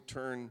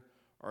turn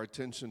our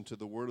attention to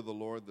the word of the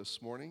Lord this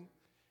morning.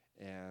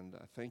 And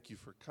thank you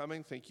for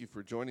coming. Thank you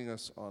for joining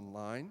us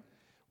online.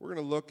 We're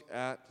going to look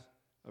at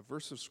a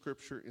verse of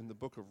Scripture in the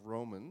book of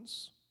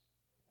Romans.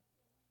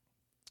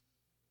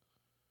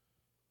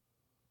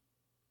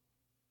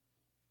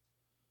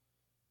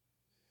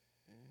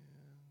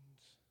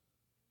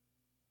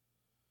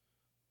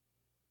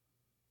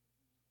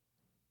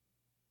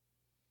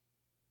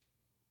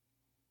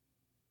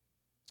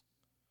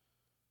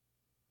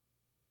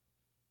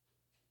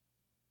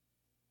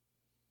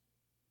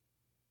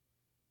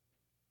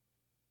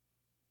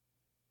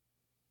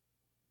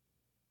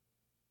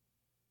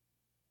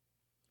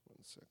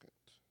 Second.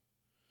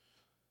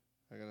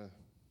 I got to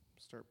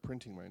start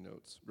printing my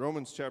notes.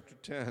 Romans chapter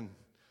 10,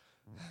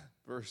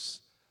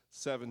 verse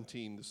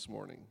 17 this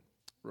morning.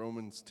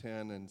 Romans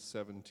 10 and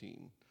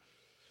 17.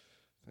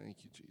 Thank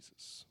you,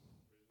 Jesus.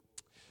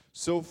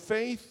 So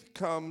faith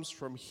comes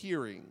from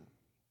hearing,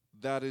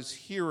 that is,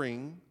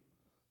 hearing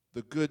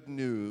the good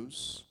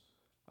news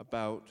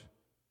about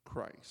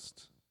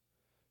Christ.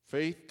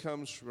 Faith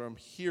comes from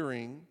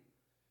hearing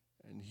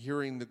and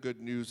hearing the good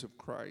news of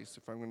Christ.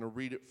 If I'm going to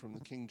read it from the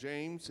King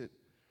James, it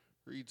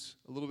reads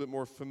a little bit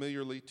more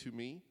familiarly to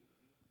me.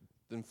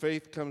 Then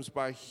faith comes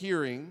by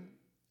hearing,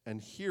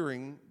 and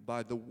hearing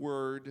by the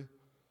word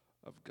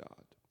of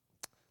God.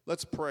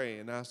 Let's pray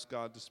and ask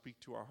God to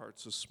speak to our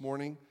hearts this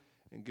morning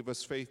and give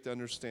us faith to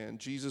understand.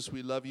 Jesus,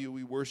 we love you.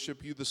 We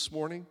worship you this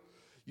morning.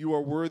 You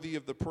are worthy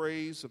of the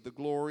praise, of the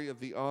glory,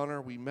 of the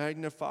honor. We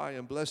magnify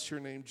and bless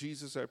your name.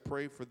 Jesus, I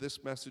pray for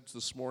this message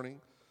this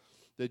morning,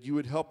 that you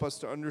would help us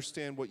to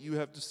understand what you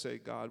have to say,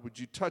 God. Would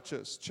you touch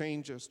us,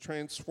 change us,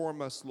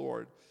 transform us,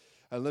 Lord,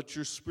 and let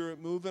your Spirit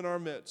move in our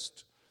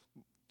midst.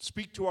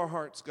 Speak to our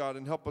hearts, God,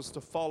 and help us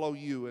to follow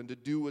you and to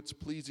do what's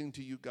pleasing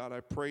to you, God. I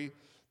pray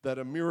that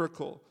a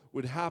miracle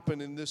would happen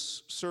in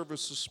this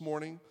service this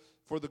morning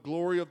for the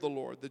glory of the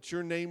Lord, that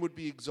your name would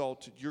be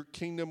exalted, your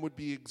kingdom would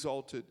be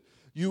exalted,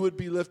 you would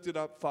be lifted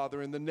up,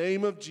 Father. In the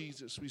name of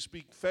Jesus, we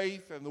speak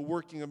faith and the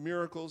working of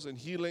miracles and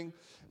healing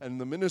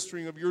and the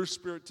ministering of your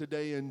Spirit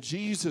today. In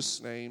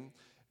Jesus' name,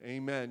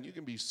 amen. You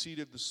can be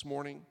seated this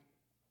morning.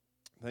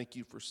 Thank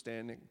you for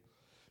standing.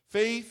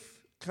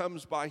 Faith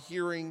comes by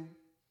hearing,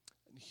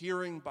 and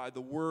hearing by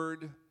the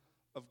word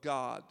of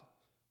God.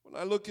 When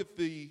I look at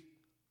the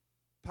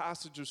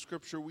passage of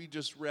Scripture we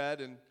just read,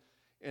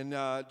 and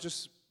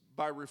just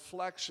by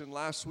reflection,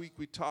 last week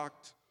we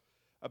talked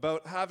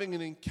about having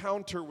an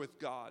encounter with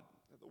God.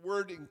 The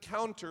word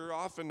encounter,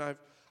 often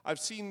I've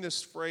seen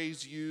this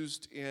phrase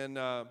used in,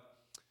 trying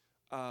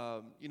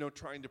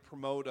to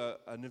promote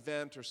an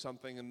event or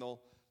something, and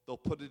they'll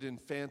put it in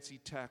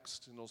fancy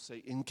text, and they'll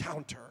say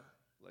encounter,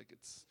 like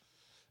it's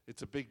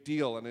a big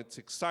deal, and it's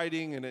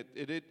exciting, and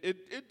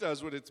it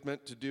does what it's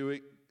meant to do.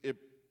 It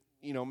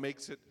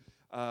makes it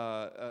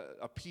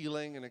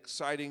appealing and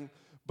exciting.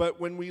 But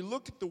when we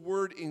look at the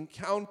word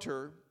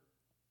encounter,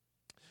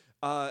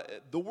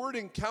 the word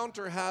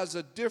encounter has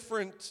a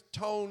different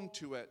tone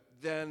to it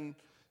than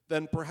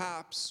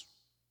perhaps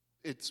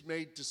it's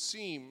made to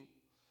seem.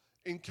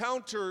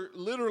 Encounter,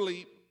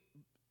 literally,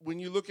 when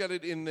you look at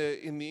it in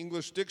the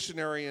English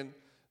dictionary and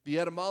the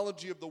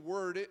etymology of the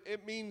word,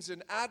 it means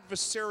an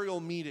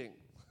adversarial meeting.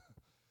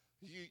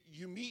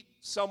 You meet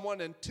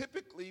someone, and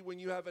typically when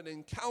you have an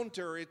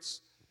encounter,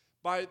 it's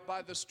by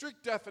the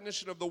strict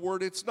definition of the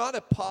word, it's not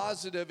a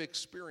positive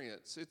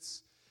experience.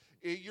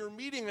 You're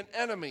meeting an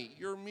enemy.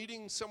 You're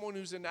meeting someone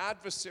who's an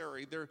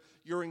adversary.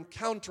 You're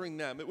encountering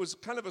them. It was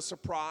kind of a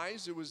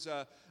surprise. It was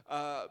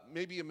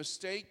maybe a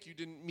mistake. You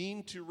didn't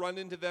mean to run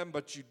into them,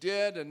 but you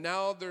did. And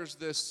now there's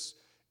this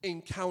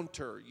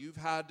encounter. You've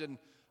had an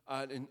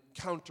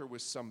encounter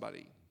with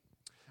somebody.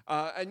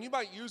 And you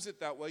might use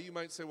it that way. You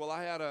might say, well,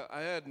 I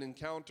had an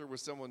encounter with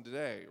someone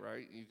today,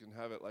 right? You can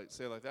have it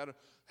say like that.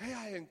 Hey,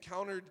 I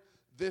encountered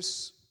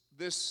this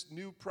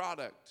new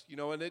product,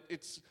 and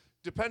it's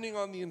depending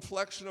on the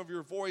inflection of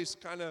your voice,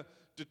 kind of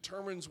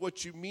determines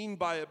what you mean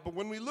by it. But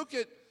when we look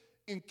at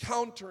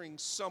encountering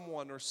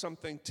someone or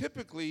something,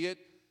 typically it,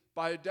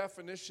 by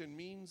definition,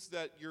 means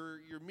that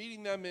you're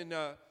meeting them in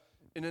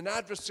an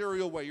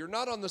adversarial way. You're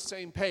not on the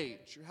same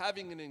page. You're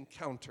having an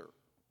encounter.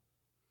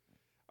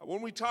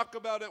 When we talk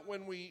about it,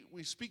 when we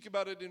speak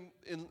about it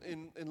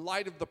in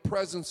light of the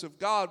presence of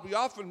God, we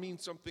often mean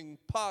something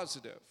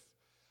positive.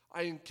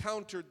 I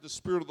encountered the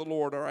Spirit of the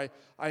Lord, or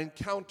I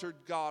encountered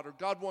God, or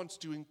God wants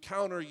to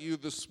encounter you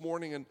this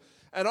morning.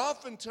 And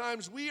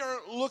oftentimes we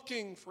aren't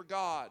looking for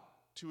God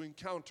to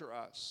encounter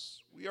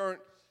us. We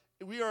aren't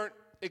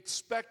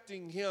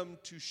expecting Him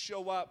to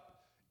show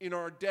up in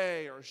our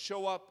day, or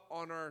show up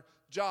on our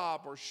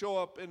job, or show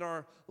up in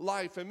our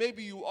life. And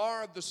maybe you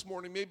are this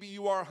morning, maybe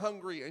you are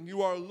hungry and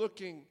you are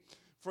looking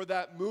for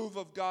that move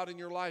of God in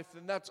your life,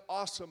 and that's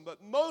awesome.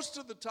 But most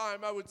of the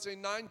time, I would say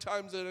 9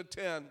 times out of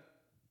 10,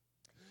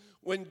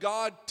 when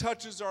God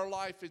touches our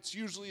life, it's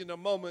usually in a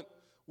moment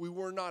we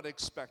were not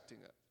expecting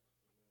it.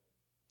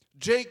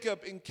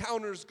 Jacob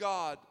encounters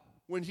God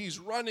when he's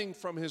running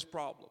from his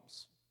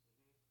problems.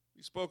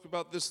 We spoke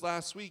about this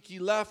last week. He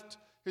left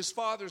his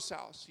father's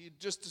house. He had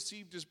just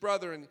deceived his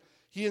brother, and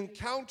he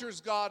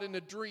encounters God in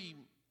a dream.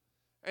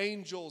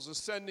 Angels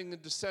ascending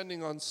and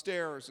descending on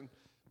stairs.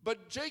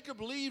 But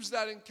Jacob leaves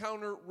that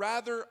encounter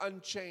rather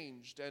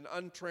unchanged and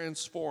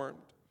untransformed.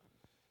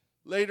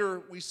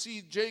 Later, we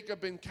see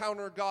Jacob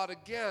encounter God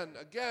again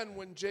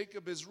when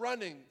Jacob is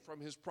running from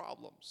his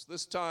problems.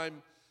 This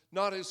time,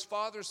 not his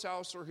father's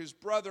house or his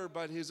brother,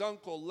 but his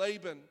uncle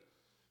Laban,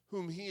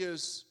 whom he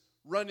is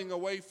running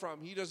away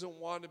from. He doesn't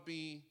want to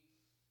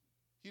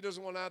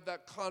have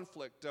that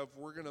conflict of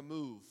we're going to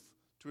move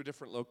to a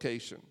different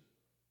location.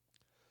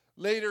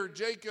 Later,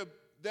 Jacob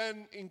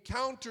then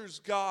encounters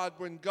God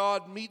when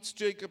God meets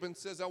Jacob and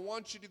says, I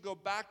want you to go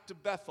back to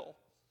Bethel.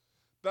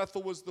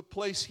 Bethel was the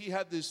place he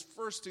had this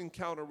first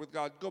encounter with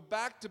God. Go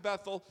back to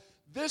Bethel.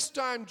 This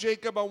time,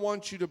 Jacob, I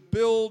want you to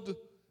build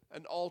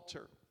an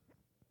altar.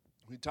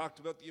 We talked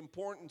about the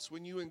importance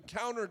when you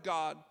encounter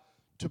God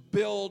to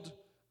build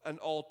an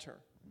altar.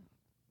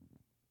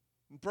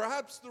 And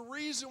perhaps the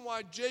reason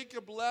why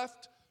Jacob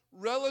left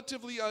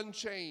relatively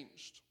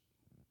unchanged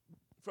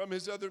from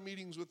his other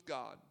meetings with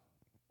God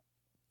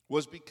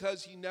was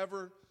because he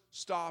never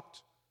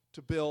stopped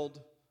to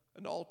build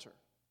an altar.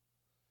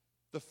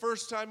 The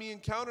first time he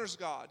encounters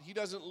God, he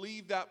doesn't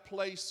leave that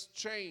place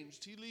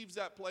changed. He leaves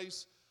that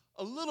place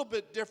a little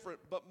bit different,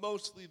 but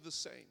mostly the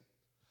same.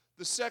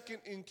 The second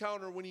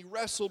encounter, when he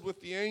wrestled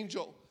with the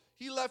angel,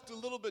 he left a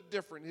little bit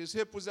different. His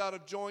hip was out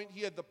of joint.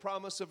 He had the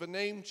promise of a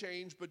name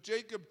change, but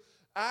Jacob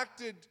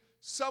acted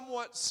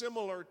somewhat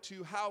similar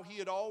to how he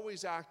had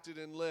always acted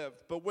and lived.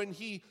 But when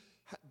he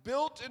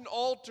built an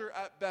altar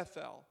at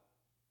Bethel,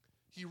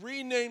 he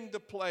renamed the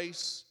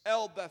place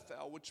El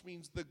Bethel, which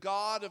means the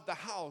God of the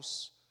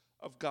house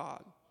of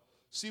God.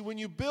 See, when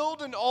you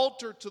build an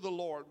altar to the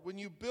Lord, when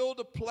you build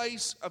a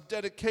place of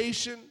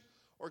dedication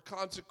or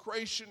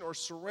consecration or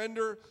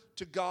surrender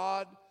to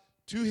God,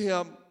 to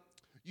Him,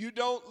 you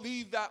don't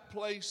leave that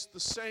place the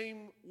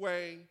same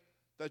way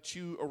that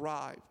you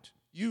arrived.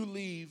 You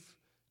leave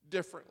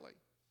differently.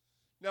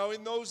 Now,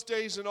 in those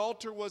days, an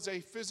altar was a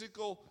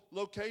physical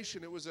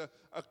location. It was a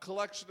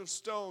collection of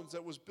stones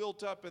that was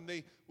built up, and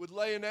they would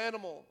lay an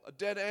animal, a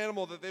dead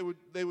animal that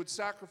they would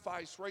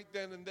sacrifice right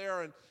then and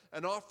there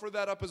and offer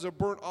that up as a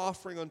burnt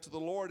offering unto the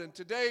Lord. And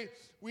today,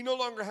 we no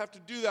longer have to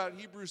do that.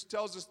 Hebrews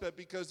tells us that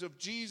because of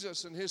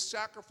Jesus and His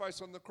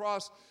sacrifice on the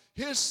cross,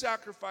 His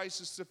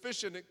sacrifice is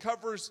sufficient. It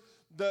covers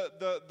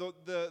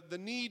the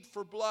need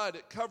for blood.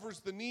 It covers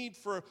the need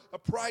for a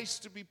price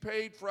to be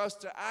paid for us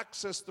to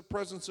access the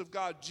presence of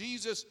God.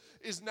 Jesus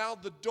is now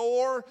the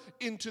door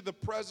into the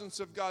presence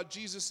of God.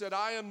 Jesus said,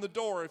 I am the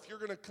door. If you're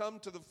going to come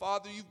to the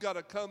Father, you've got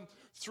to come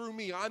through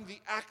me. I'm the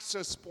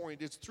access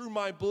point. It's through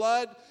my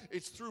blood.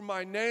 It's through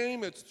my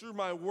name. It's through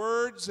my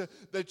words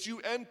that you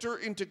enter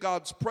into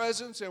God's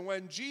presence. And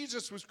when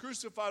Jesus was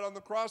crucified on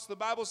the cross, the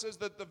Bible says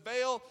that the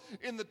veil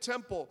in the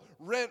temple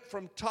rent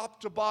from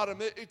top to bottom.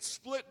 It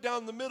split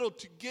down the middle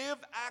to give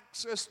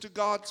access to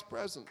God's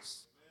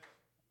presence.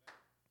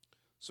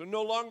 So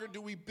no longer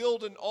do we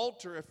build an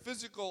altar, a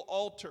physical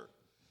altar,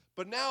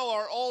 but now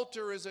our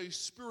altar is a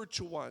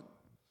spiritual one.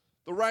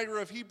 The writer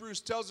of Hebrews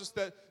tells us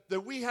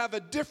that we have a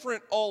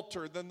different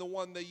altar than the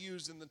one they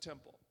use in the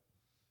temple.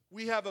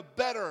 We have a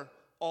better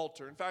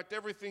altar. In fact,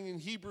 everything in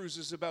Hebrews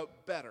is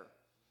about better.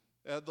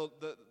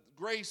 The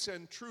grace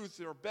and truth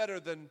are better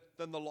than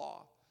the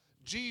law.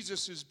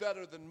 Jesus is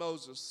better than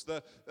Moses.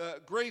 The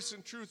grace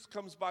and truth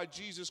comes by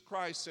Jesus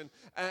Christ.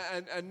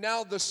 And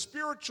now the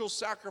spiritual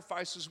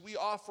sacrifices we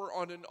offer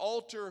on an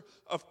altar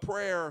of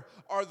prayer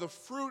are the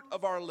fruit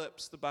of our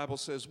lips, the Bible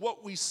says.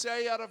 What we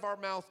say out of our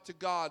mouth to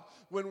God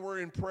when we're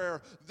in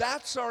prayer,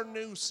 that's our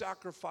new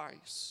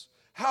sacrifice.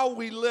 How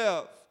we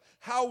live,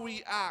 how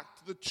we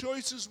act, the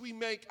choices we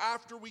make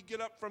after we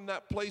get up from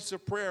that place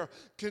of prayer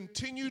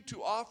continue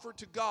to offer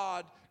to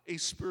God a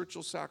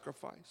spiritual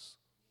sacrifice.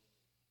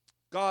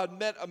 God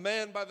met a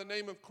man by the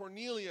name of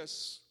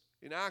Cornelius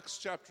in Acts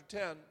chapter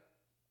 10.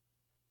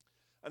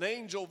 An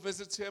angel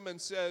visits him and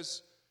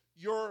says,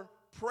 your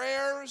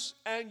prayers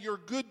and your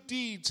good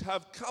deeds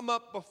have come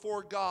up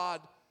before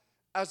God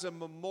as a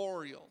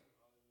memorial,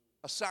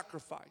 a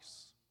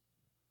sacrifice.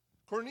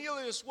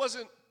 Cornelius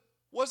wasn't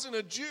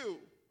a Jew.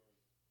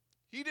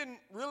 He didn't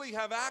really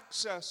have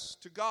access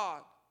to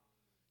God.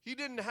 He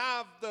didn't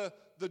have the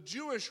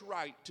Jewish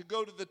right to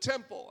go to the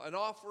temple and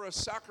offer a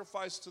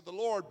sacrifice to the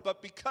Lord.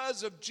 But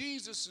because of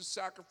Jesus'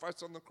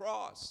 sacrifice on the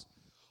cross,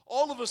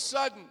 all of a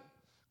sudden,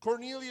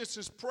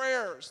 Cornelius'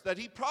 prayers that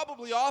he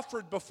probably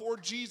offered before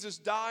Jesus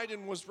died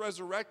and was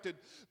resurrected,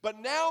 but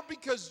now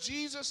because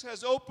Jesus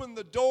has opened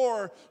the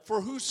door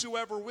for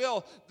whosoever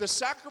will, the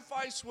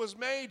sacrifice was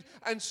made,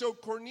 and so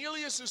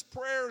Cornelius'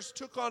 prayers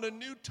took on a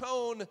new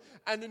tone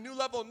and a new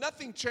level.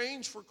 Nothing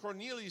changed for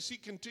Cornelius. He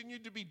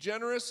continued to be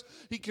generous.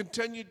 He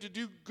continued to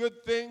do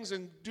good things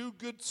and do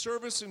good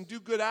service and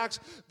do good acts,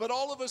 but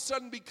all of a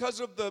sudden,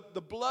 because of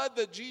the blood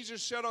that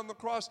Jesus shed on the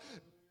cross,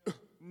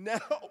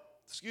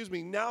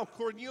 now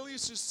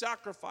Cornelius'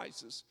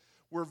 sacrifices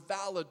were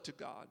valid to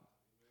God.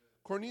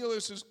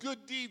 Cornelius'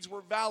 good deeds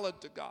were valid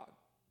to God.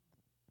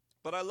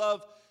 But I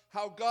love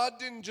how God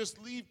didn't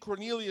just leave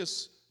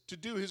Cornelius to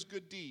do his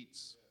good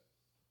deeds.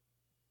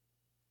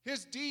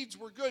 His deeds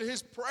were good.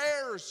 His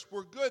prayers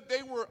were good.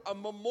 They were a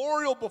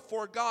memorial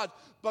before God.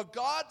 But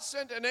God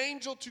sent an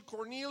angel to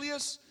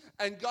Cornelius,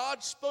 and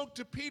God spoke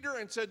to Peter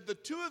and said, the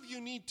two of you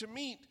need to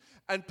meet,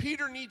 and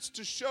Peter needs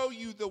to show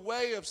you the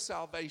way of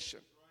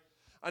salvation.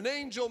 An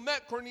angel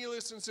met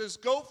Cornelius and says,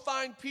 go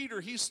find Peter.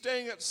 He's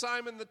staying at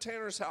Simon the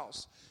tanner's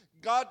house.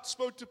 God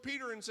spoke to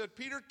Peter and said,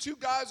 Peter, two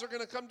guys are going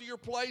to come to your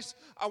place.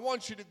 I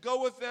want you to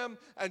go with them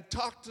and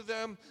talk to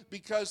them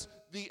because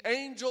the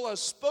angel has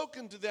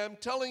spoken to them,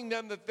 telling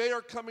them that they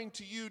are coming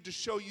to you to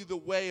show you the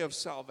way of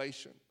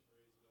salvation.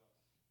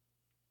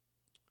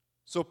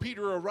 So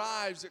Peter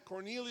arrives at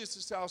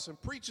Cornelius' house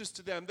and preaches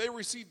to them. They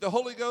receive the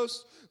Holy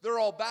Ghost. They're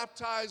all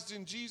baptized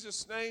in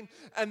Jesus' name,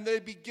 and they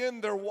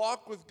begin their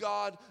walk with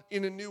God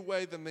in a new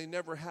way than they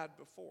never had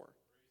before.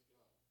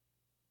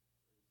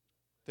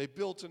 They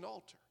built an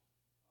altar.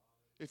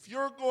 If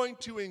you're going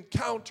to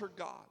encounter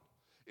God,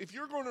 if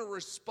you're going to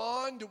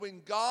respond to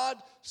when God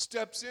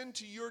steps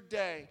into your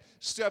day,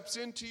 steps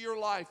into your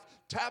life,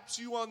 taps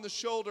you on the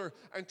shoulder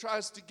and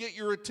tries to get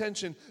your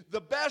attention,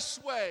 the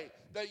best way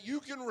that you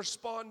can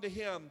respond to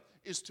him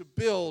is to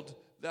build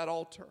that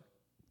altar.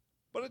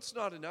 But it's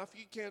not enough.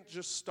 You can't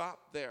just stop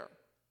there.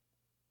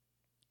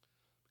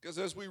 Because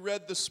as we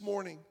read this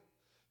morning,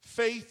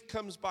 faith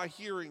comes by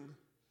hearing,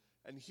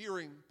 and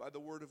hearing by the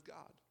word of God.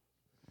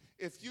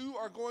 If you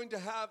are going to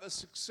have a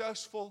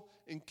successful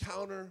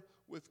encounter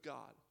with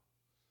God,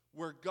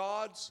 where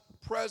God's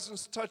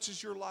presence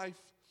touches your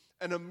life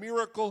and a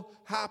miracle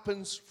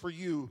happens for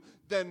you,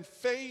 then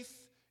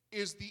faith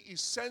is the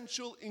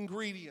essential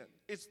ingredient.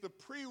 It's the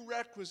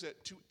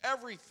prerequisite to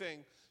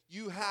everything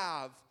you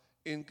have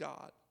in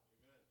God. Amen.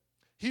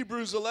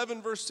 Hebrews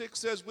 11 verse 6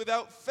 says,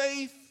 without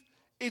faith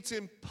it's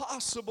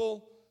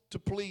impossible to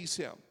please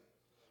him.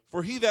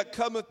 For he that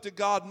cometh to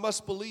God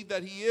must believe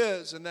that he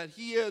is, and that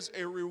he is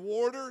a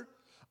rewarder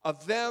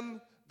of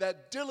them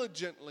that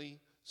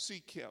diligently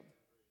seek him.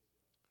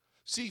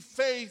 See,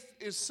 faith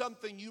is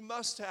something you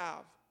must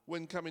have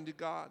when coming to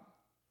God.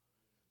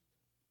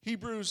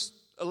 Hebrews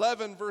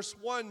 11 verse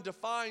 1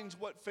 defines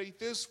what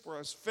faith is for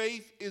us.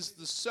 Faith is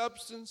the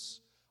substance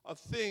of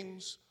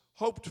things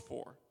hoped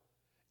for.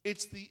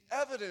 It's the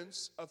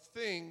evidence of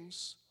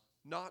things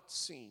not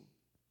seen.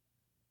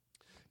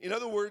 In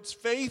other words,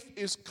 faith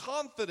is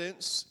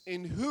confidence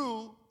in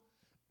who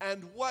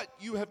and what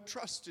you have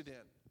trusted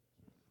in.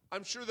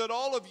 I'm sure that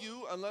all of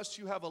you, unless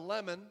you have a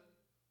lemon,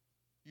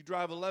 you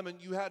drive a lemon,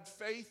 you had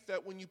faith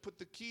that when you put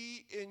the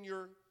key in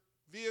your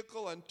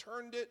vehicle and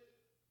turned it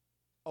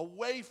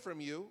away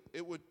from you,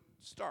 it would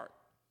start.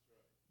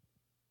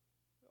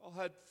 You all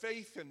had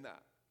faith in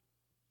that.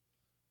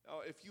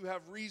 Now, if you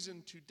have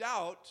reason to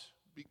doubt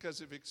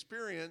because of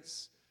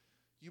experience,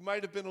 you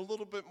might have been a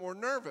little bit more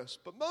nervous.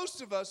 But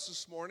most of us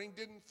this morning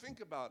didn't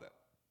think about it.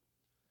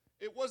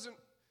 It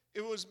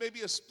was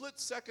maybe a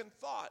split-second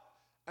thought,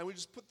 and we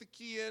just put the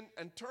key in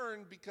and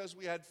turned because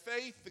we had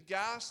faith. The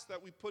gas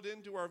that we put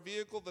into our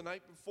vehicle the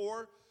night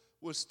before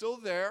was still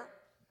there,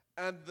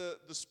 and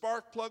the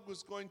spark plug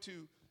was going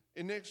to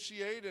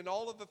initiate, and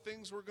all of the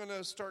things were going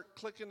to start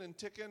clicking and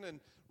ticking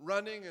and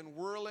running and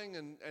whirling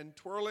and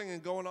twirling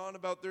and going on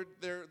about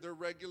their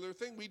regular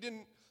thing. We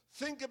didn't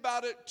think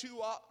about it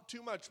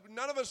too much.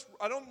 None of us,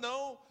 I don't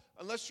know,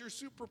 unless you're a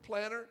super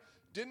planner,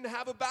 didn't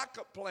have a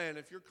backup plan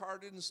if your car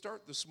didn't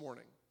start this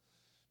morning.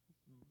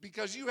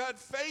 Because you had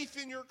faith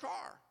in your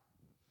car.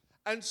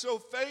 And so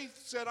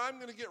faith said, I'm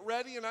going to get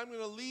ready and I'm going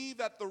to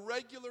leave at the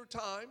regular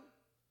time.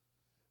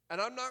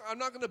 And I'm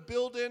not going to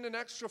build in an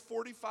extra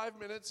 45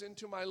 minutes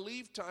into my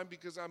leave time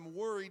because I'm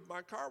worried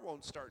my car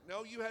won't start.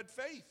 No, you had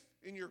faith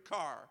in your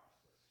car.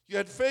 You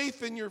had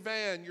faith in your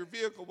van, your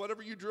vehicle,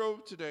 whatever you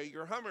drove today,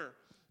 your Hummer,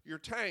 your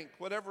tank,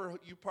 whatever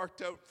you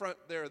parked out front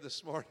there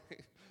this morning.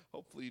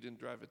 Hopefully you didn't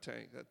drive a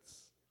tank.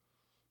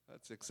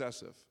 That's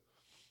excessive.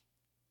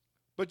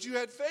 But you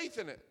had faith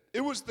in it. It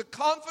was the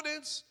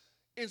confidence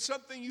in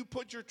something you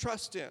put your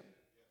trust in.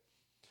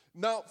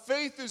 Now,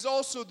 faith is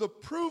also the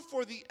proof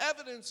or the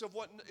evidence of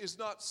what is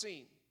not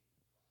seen.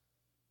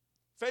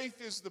 Faith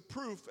is the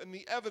proof and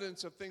the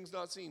evidence of things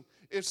not seen.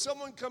 If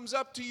someone comes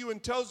up to you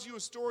and tells you a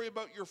story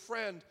about your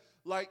friend,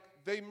 like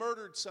they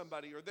murdered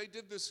somebody or they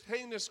did this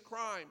heinous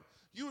crime,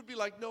 you would be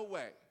like, no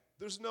way.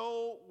 There's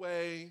no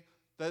way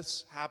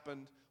this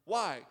happened.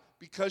 Why?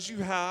 Because you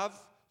have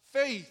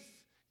faith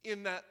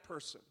in that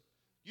person.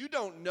 You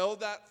don't know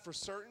that for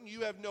certain.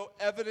 You have no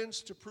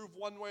evidence to prove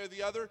one way or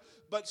the other.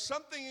 But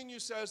something in you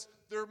says,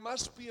 there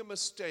must be a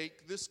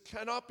mistake. This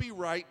cannot be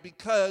right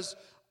because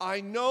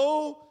I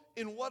know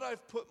in what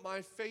I've put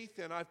my faith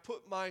in. I've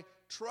put my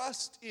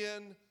trust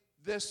in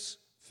this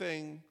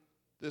thing,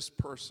 this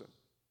person.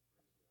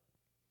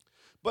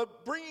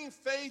 But bringing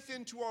faith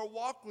into our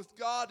walk with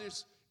God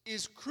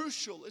is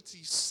crucial. It's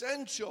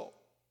essential.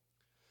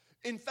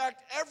 In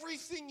fact,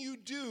 everything you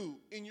do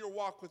in your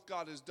walk with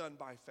God is done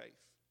by faith.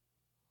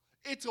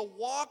 It's a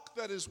walk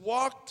that is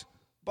walked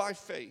by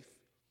faith.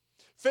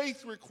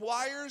 Faith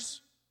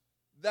requires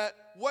that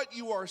what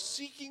you are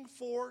seeking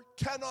for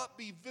cannot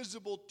be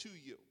visible to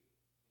you.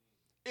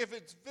 If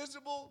it's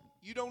visible,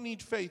 you don't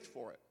need faith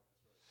for it.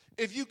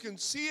 If you can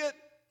see it,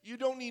 you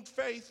don't need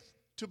faith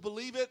to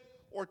believe it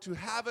or to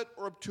have it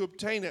or to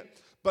obtain it.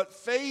 But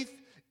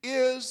faith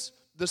is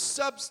the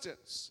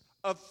substance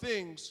of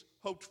things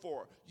hoped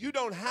for. You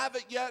don't have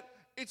it yet.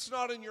 It's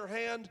not in your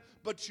hand,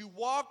 but you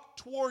walk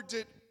towards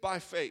it by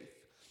faith.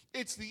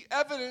 It's the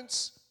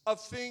evidence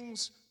of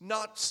things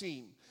not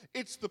seen.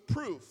 It's the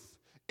proof.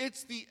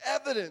 It's the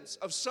evidence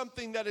of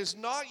something that is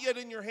not yet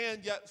in your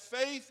hand, yet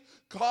faith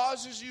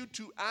causes you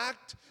to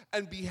act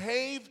and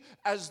behave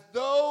as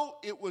though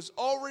it was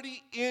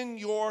already in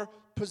your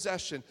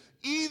possession.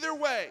 Either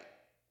way,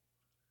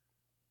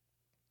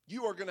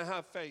 you are going to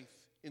have faith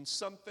in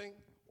something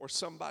or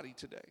somebody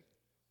today.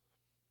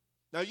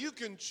 Now, you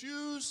can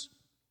choose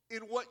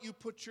in what you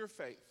put your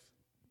faith.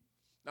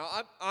 Now,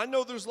 I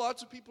know there's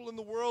lots of people in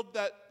the world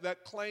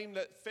that claim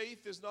that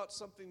faith is not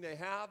something they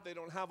have. They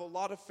don't have a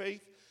lot of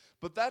faith.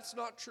 But that's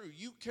not true.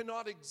 You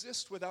cannot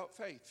exist without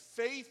faith.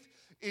 Faith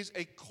is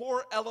a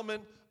core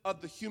element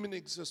of the human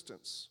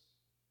existence.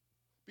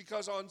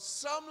 Because on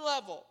some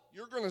level,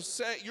 you're going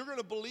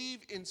to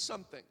believe in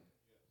something.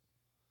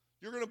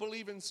 You're going to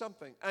believe in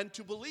something. And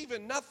to believe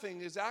in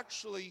nothing is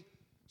actually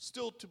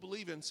still to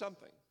believe in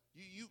something.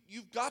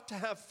 You've got to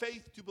have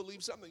faith to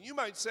believe something. You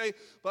might say,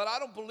 but I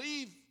don't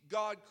believe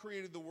God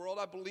created the world.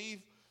 I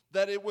believe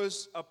that it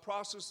was a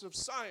process of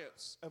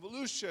science,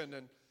 evolution,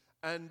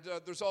 and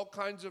there's all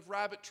kinds of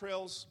rabbit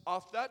trails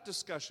off that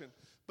discussion.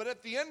 But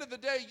at the end of the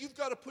day, you've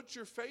got to put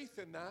your faith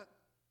in that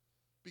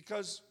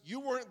because you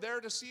weren't there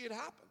to see it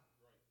happen.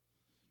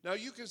 Now,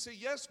 you can say,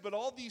 yes, but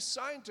all these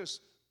scientists,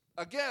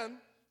 again,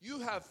 you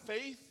have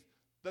faith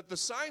that the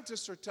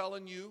scientists are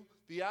telling you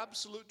the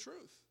absolute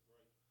truth.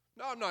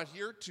 No, I'm not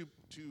here to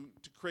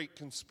create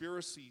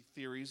conspiracy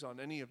theories on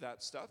any of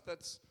that stuff.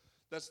 That's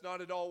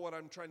not at all what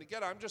I'm trying to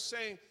get at. I'm just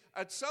saying,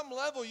 at some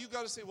level, you've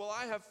got to say, well,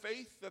 I have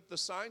faith that the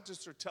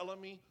scientists are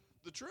telling me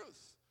the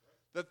truth.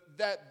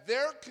 That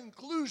their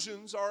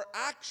conclusions are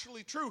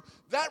actually true.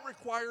 That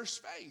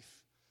requires faith.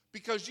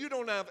 Because you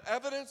don't have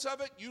evidence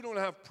of it, you don't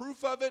have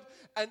proof of it,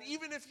 and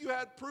even if you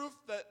had proof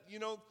that,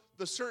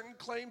 the certain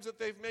claims that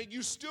they've made,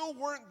 you still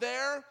weren't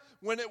there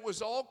when it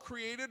was all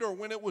created or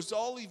when it was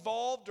all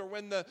evolved or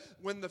when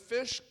the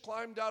fish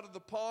climbed out of the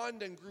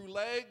pond and grew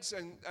legs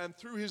and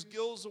threw his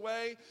gills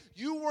away.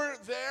 You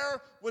weren't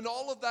there when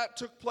all of that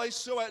took place.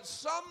 So at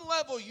some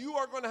level, you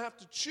are going to have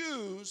to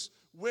choose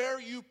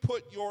where you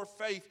put your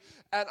faith.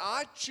 And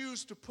I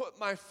choose to put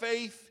my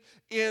faith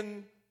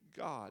in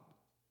God.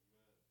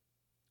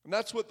 And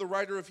that's what the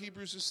writer of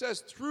Hebrews says.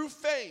 Through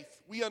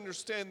faith, we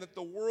understand that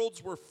the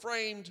worlds were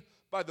framed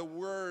by the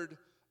word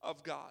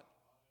of God.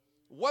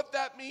 What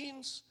that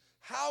means,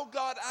 how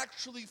God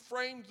actually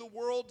framed the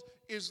world,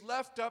 is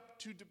left up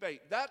to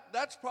debate.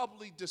 That's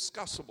probably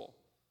discussable.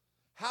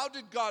 How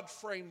did God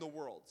frame the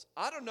worlds?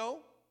 I don't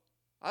know.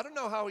 I don't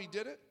know how he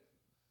did it.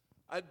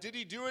 Did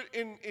he do it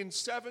in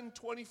 7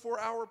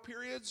 24-hour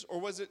periods? Or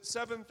was it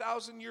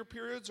 7,000-year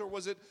periods? Or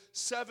was it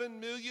 7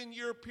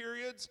 million-year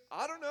periods?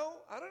 I don't know.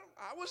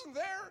 I wasn't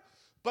there.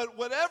 But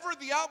whatever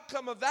the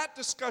outcome of that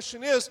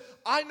discussion is,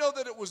 I know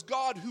that it was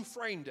God who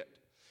framed it.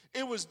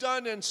 It was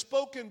done and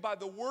spoken by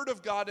the word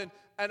of God. And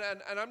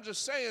I'm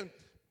just saying,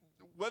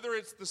 whether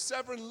it's the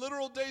 7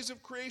 literal days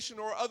of creation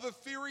or other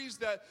theories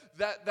that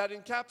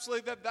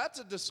encapsulate that, that's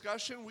a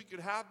discussion. We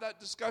could have that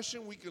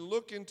discussion. We can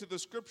look into the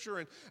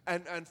scripture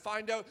and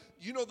find out.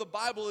 The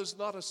Bible is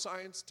not a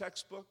science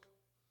textbook.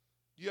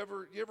 You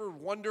ever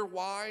wonder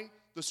why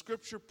the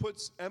scripture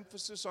puts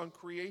emphasis on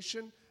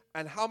creation?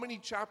 And how many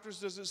chapters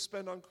does it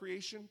spend on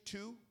creation?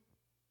 2?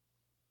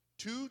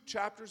 2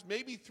 chapters,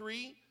 maybe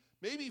 3.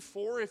 Maybe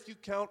 4 if you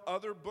count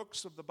other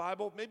books of the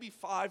Bible. Maybe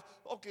 5.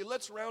 Okay,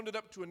 let's round it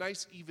up to a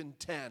nice even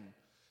 10.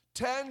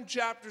 10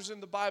 chapters in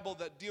the Bible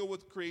that deal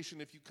with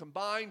creation if you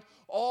combine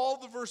all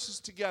the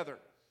verses together.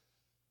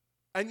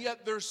 And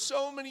yet there's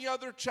so many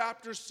other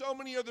chapters, so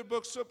many other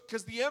books,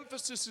 because the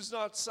emphasis is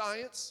not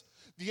science.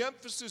 The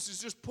emphasis is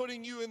just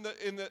putting you in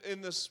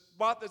the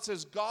spot that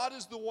says God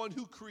is the one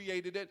who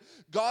created it.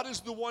 God is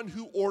the one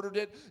who ordered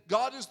it.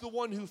 God is the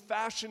one who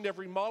fashioned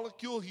every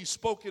molecule. He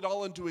spoke it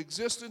all into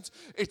existence.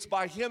 It's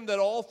by him that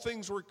all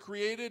things were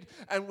created,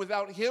 and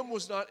without him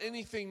was not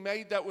anything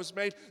made that was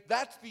made.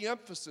 That's the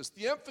emphasis.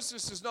 The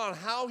emphasis is not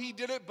how he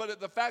did it, but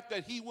the fact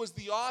that he was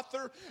the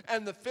author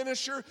and the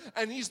finisher,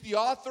 and he's the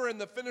author and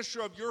the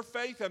finisher of your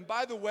faith. And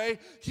by the way,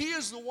 he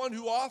is the one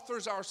who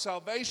authors our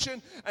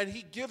salvation, and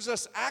he gives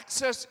us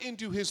access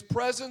into his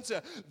presence.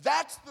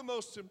 That's the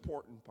most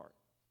important part.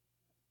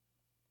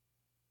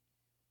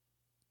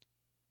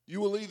 You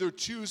will either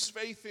choose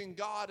faith in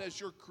God as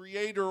your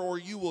creator, or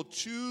you will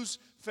choose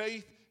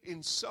faith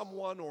in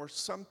someone or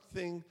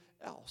something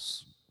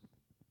else.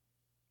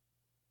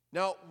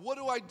 Now, what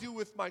do I do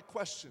with my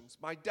questions,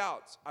 my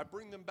doubts? I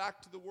bring them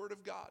back to the Word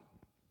of God.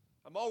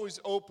 I'm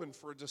always open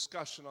for a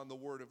discussion on the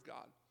Word of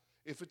God.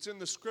 If it's in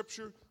the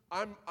Scripture,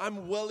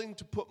 I'm willing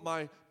to put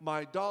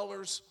my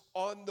dollars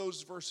on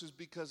those verses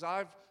because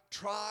I've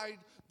tried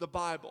the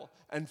Bible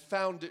and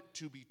found it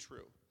to be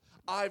true.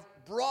 I've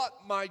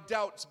brought my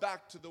doubts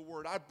back to the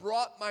Word. I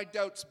brought my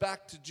doubts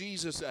back to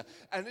Jesus.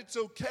 And it's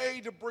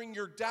okay to bring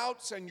your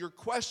doubts and your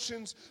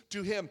questions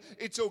to Him.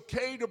 It's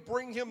okay to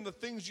bring Him the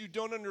things you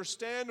don't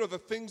understand or the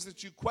things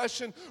that you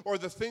question or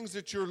the things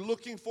that you're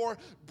looking for.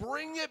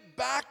 Bring it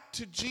back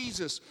to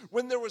Jesus.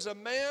 When there was a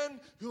man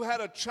who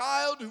had a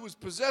child who was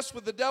possessed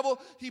with the devil,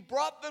 he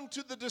brought them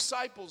to the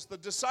disciples. The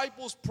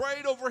disciples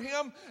prayed over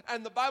him,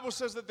 and the Bible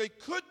says that they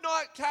could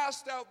not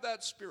cast out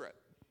that spirit.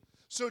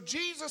 So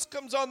Jesus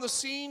comes on the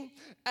scene,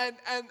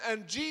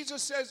 and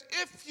Jesus says,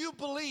 if you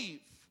believe,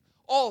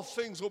 all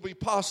things will be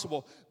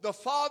possible. The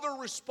Father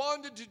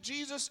responded to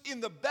Jesus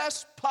in the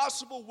best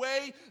possible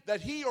way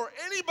that he or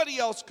anybody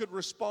else could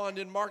respond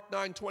in Mark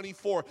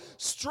 9:24.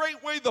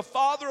 Straightway the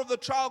father of the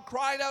child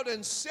cried out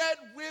and said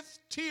with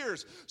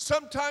tears.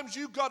 Sometimes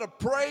you got to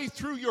pray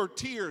through your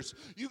tears.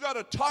 You got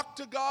to talk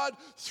to God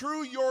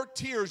through your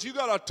tears. You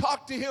got to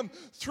talk to Him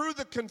through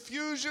the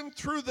confusion,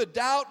 through the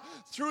doubt,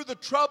 through the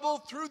trouble,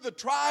 through the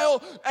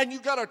trial, and you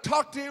got to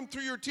talk to Him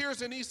through your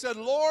tears. And he said,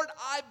 Lord,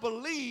 I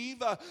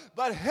believe,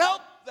 but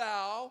help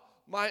thou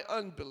my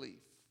unbelief.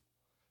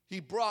 He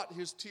brought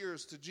his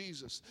tears to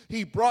Jesus.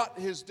 He brought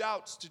his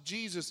doubts to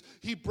Jesus.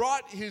 He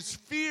brought his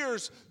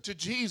fears to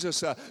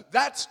Jesus.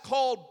 That's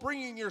called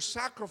bringing your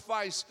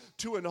sacrifice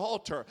to an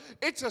altar.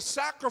 It's a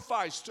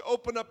sacrifice to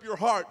open up your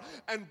heart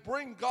and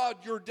bring God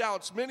your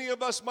doubts. Many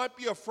of us might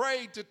be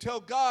afraid to tell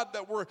God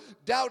that we're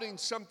doubting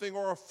something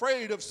or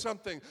afraid of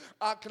something.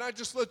 Can I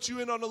just let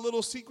you in on a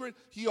little secret?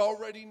 He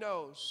already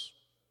knows.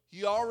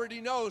 He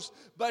already knows,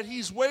 but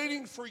he's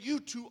waiting for you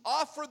to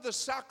offer the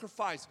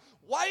sacrifice.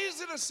 Why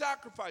is it a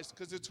sacrifice?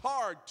 Because it's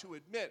hard to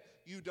admit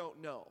you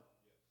don't know.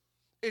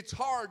 It's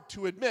hard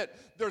to admit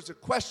there's a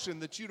question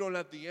that you don't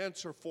have the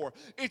answer for.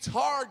 It's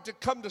hard to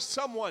come to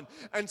someone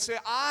and say,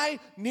 I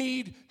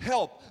need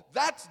help.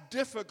 That's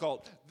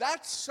difficult.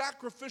 That's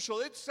sacrificial.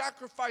 It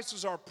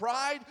sacrifices our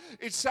pride.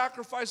 It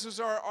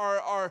sacrifices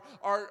our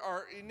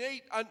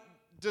innate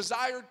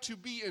desire to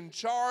be in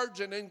charge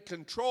and in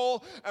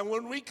control. And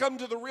when we come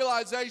to the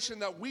realization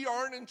that we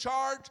aren't in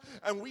charge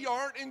and we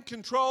aren't in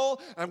control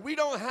and we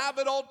don't have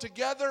it all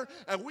together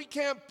and we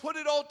can't put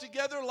it all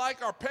together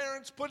like our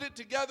parents put it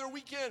together, we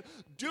can't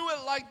do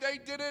it like they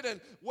did it, and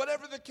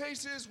whatever the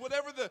case is,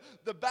 whatever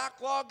the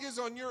backlog is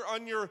on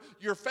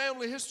your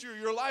family history or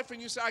your life,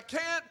 and you say, I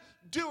can't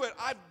do it,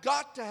 I've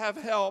got to have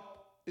help.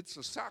 It's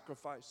a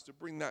sacrifice to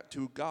bring that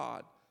to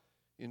God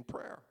in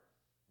prayer.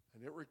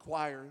 And it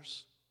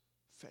requires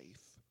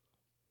faith.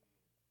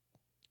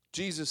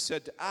 Jesus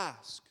said to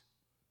ask,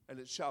 and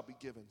it shall be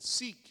given.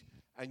 Seek,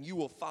 and you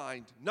will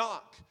find.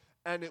 Knock,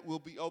 and it will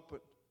be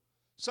opened.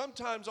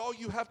 Sometimes all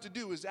you have to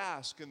do is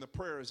ask, and the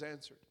prayer is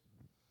answered.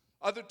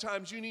 Other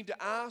times you need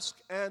to ask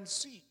and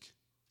seek.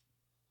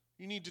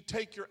 You need to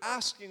take your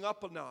asking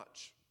up a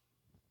notch.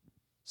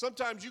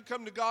 Sometimes you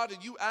come to God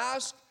and you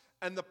ask,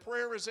 and the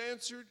prayer is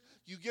answered.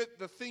 You get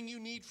the thing you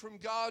need from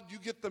God. You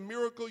get the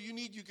miracle you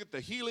need. You get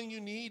the healing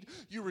you need.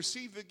 You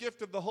receive the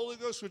gift of the Holy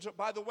Ghost, which,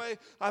 by the way,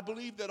 I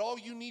believe that all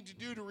you need to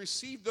do to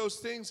receive those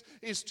things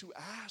is to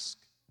ask.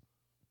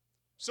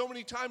 So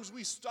many times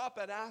we stop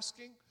at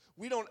asking.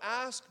 We don't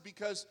ask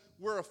because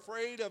we're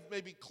afraid of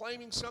maybe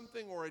claiming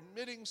something or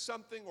admitting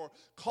something or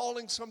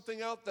calling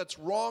something out that's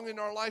wrong in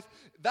our life.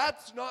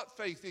 That's not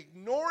faith.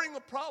 Ignoring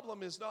a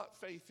problem is not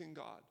faith in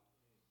God.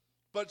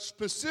 But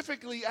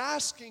specifically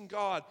asking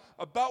God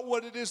about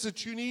what it is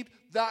that you need,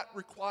 that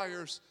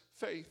requires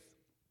faith.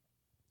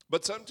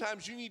 But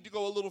sometimes you need to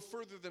go a little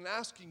further than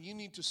asking. You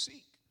need to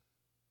seek.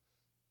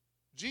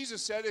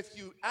 Jesus said, if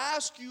you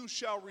ask, you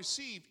shall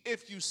receive.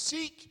 If you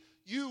seek,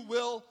 you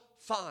will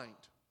find.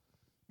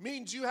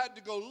 Means you had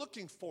to go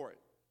looking for it.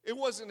 It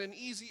wasn't an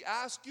easy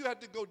ask. You had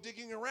to go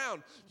digging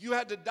around. You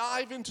had to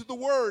dive into the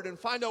Word and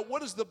find out,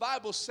 what does the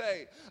Bible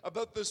say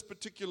about this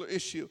particular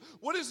issue?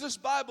 What does this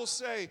Bible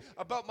say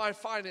about my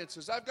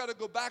finances? I've got to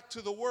go back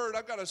to the Word.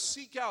 I've got to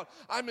seek out.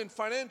 I'm in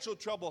financial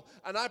trouble,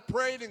 and I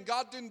prayed, and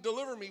God didn't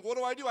deliver me. What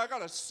do? I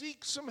got to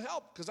seek some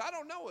help because I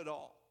don't know it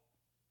all.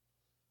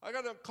 I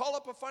got to call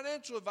up a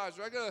financial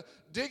advisor. I got to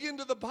dig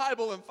into the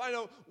Bible and find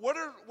out what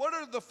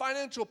are the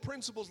financial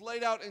principles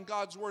laid out in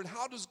God's Word.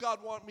 How does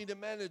God want me to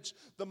manage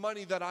the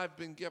money that I've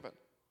been given?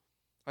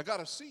 I got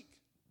to seek.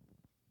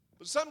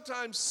 But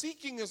sometimes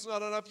seeking is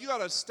not enough. You got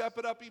to step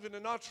it up even a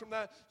notch from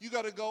that. You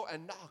got to go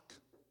and knock.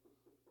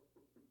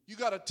 You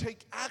got to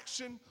take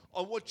action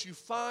on what you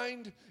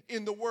find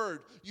in the Word.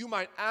 You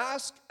might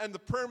ask and the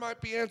prayer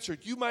might be answered.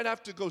 You might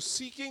have to go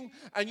seeking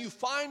and you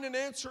find an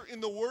answer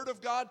in the Word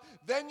of God.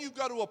 Then you've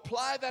got to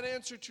apply that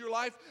answer to your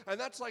life, and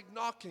that's like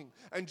knocking.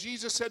 And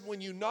Jesus said,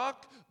 when you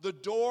knock, the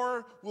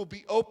door will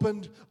be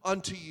opened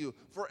unto you.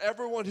 For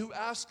everyone who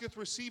asketh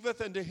receiveth,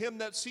 and to him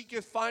that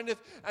seeketh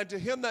findeth, and to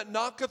him that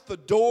knocketh the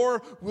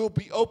door will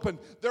be opened.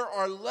 There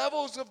are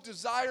levels of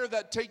desire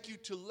that take you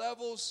to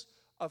levels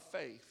of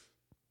faith.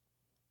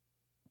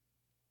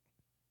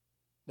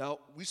 Now,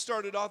 we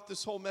started off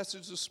this whole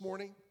message this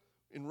morning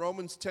in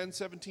Romans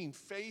 10:17.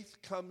 Faith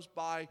comes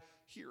by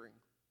hearing.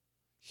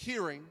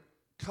 Hearing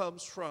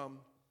comes from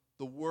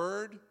the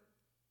Word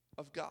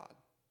of God.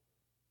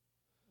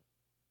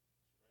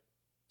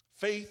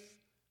 Faith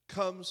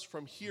comes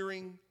from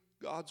hearing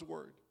God's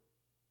Word.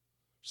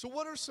 So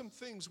what are some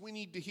things we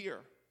need to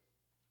hear?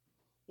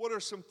 What are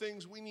some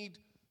things we need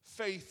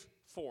faith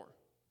for?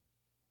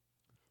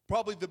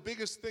 Probably the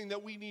biggest thing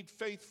that we need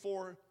faith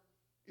for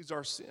is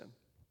our sin.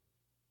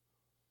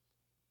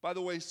 By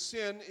the way,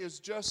 sin is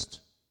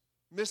just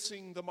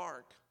missing the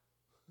mark.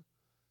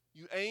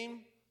 You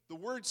aim, the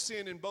word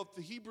sin in both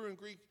the Hebrew and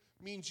Greek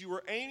means you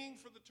were aiming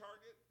for the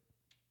target,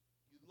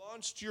 you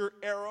launched your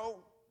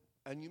arrow,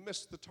 and you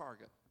missed the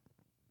target,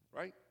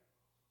 right?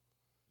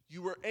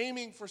 You were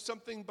aiming for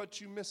something, but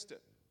you missed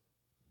it.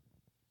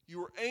 You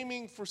were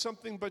aiming for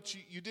something, but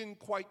you didn't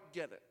quite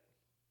get it.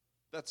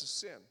 That's a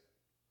sin.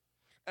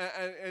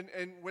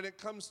 And when it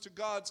comes to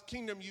God's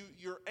kingdom,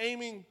 you're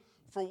aiming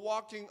for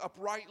walking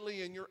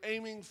uprightly, and you're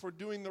aiming for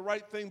doing the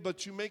right thing,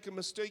 but you make a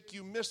mistake,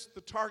 you miss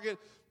the target.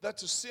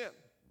 That's a sin.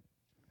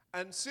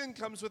 And sin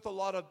comes with a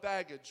lot of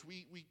baggage.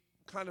 We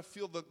kind of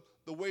feel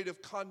the weight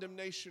of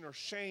condemnation or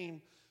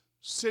shame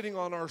sitting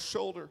on our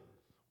shoulder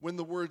when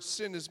the word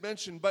sin is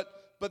mentioned.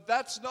 But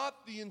that's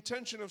not the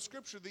intention of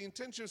Scripture. The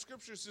intention of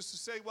Scripture is just to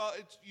say, well,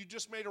 you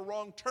just made a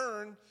wrong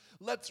turn.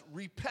 Let's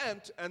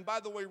repent. And by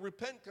the way,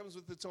 repent comes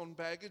with its own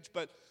baggage.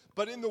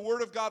 But in the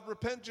Word of God,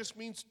 repent just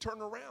means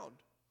turn around.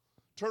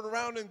 Turn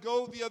around and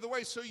go the other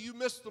way. So you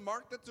missed the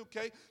mark. That's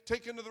okay.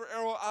 Take another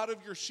arrow out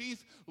of your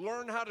sheath.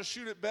 Learn how to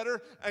shoot it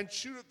better and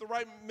shoot it the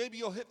right. Maybe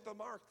you'll hit the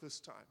mark this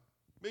time.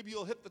 Maybe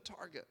you'll hit the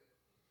target.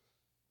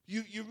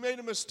 You've made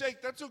a mistake.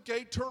 That's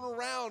okay. Turn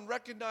around.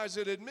 Recognize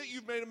it. Admit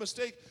you've made a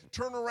mistake.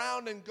 Turn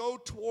around and go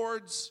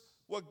towards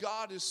what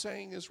God is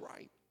saying is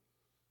right.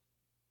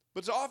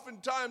 But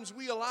oftentimes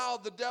we allow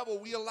the devil,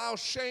 we allow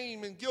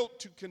shame and guilt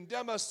to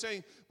condemn us,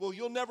 saying, well,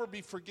 you'll never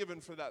be forgiven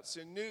for that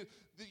sin.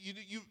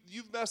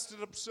 You've messed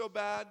it up so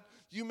bad.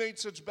 You made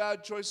such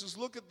bad choices.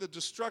 Look at the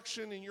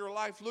destruction in your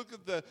life. Look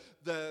at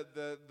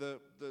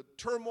the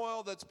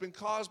turmoil that's been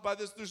caused by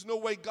this. There's no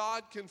way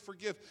God can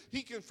forgive.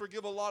 He can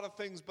forgive a lot of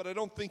things, but I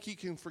don't think he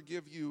can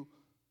forgive you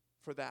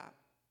for that.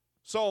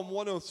 Psalm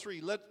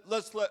 103,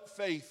 let's let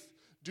faith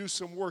do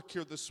some work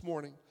here this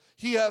morning.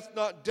 He hath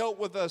not dealt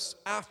with us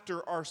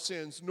after our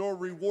sins, nor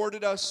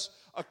rewarded us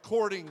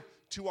according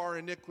to our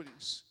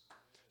iniquities.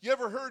 You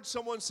ever heard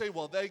someone say,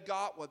 well, they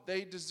got what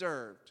they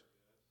deserved?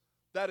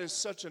 That is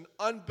such an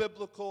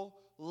unbiblical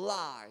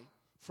lie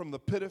from the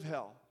pit of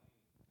hell.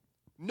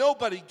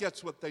 Nobody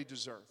gets what they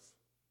deserve.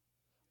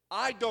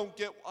 I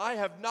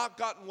have not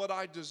gotten what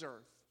I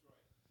deserve.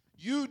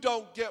 You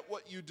don't get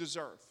what you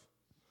deserve.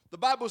 The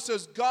Bible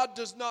says God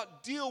does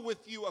not deal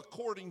with you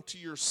according to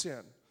your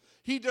sin.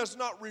 He does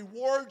not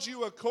reward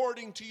you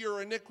according to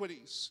your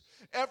iniquities.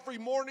 Every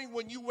morning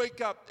when you wake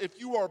up, if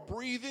you are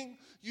breathing,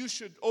 you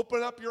should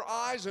open up your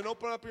eyes and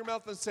open up your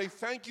mouth and say,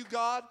 thank you,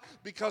 God,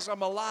 because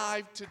I'm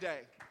alive today.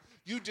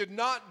 You did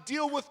not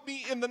deal with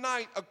me in the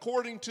night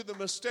according to the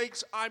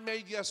mistakes I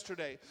made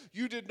yesterday.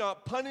 You did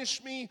not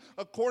punish me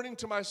according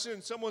to my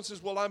sin. Someone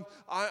says, well,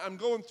 I'm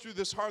going through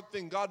this hard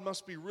thing. God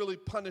must be really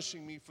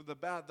punishing me for the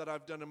bad that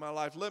I've done in my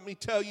life. Let me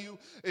tell you,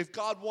 if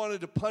God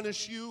wanted to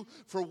punish you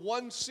for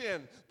one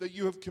sin that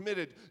you have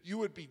committed, you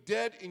would be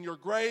dead in your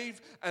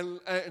grave and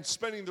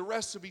spending the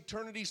rest of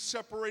eternity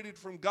separated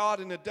from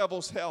God in a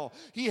devil's hell.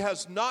 He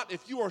has not,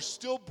 if you are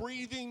still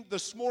breathing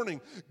this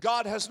morning,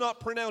 God has not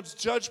pronounced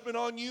judgment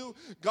on you.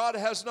 God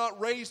has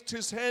not raised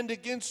his hand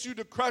against you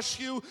to crush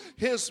you.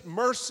 His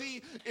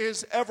mercy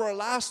is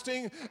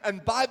everlasting.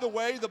 And by the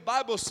way, the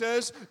Bible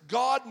says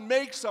God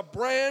makes a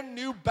brand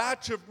new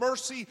batch of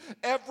mercy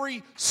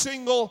every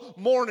single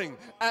morning.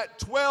 At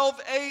 12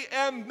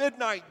 a.m.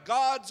 midnight,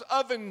 God's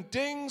oven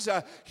dings.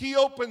 He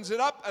opens it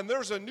up, and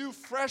there's a new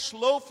fresh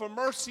loaf of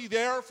mercy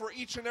there for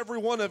each and every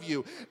one of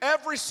you.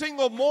 Every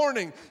single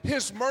morning,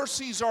 his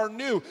mercies are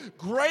new.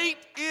 Great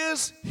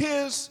is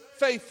his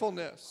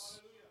faithfulness.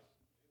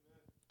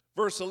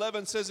 Verse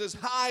 11 says, as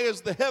high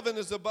as the heaven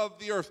is above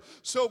the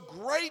earth, so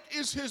great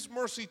is his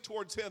mercy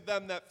towards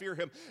them that fear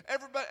him.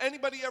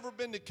 Anybody ever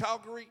been to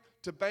Calgary,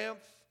 to Banff,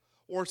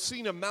 or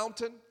seen a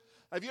mountain?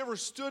 Have you ever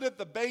stood at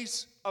the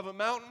base of a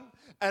mountain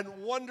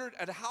and wondered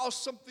at how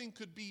something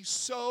could be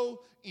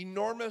so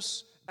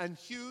enormous and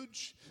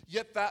huge,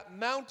 yet that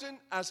mountain,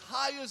 as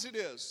high as it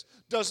is,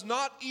 does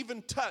not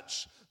even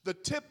touch the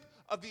tip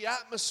of the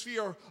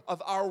atmosphere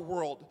of our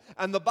world.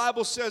 And the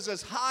Bible says,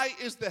 as high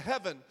as the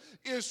heaven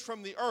is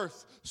from the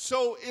earth,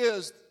 so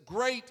is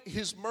great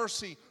his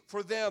mercy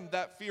for them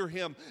that fear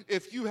him.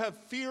 If you have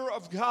fear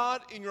of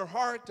God in your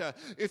heart,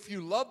 if you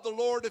love the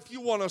Lord, if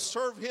you want to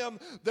serve him,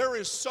 there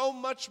is so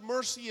much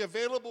mercy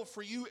available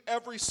for you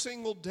every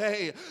single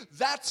day.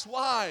 That's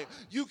why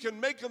you can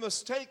make a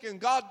mistake and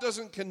God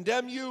doesn't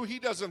condemn you. He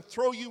doesn't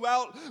throw you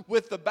out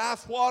with the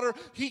bathwater.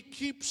 He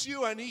keeps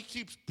you and he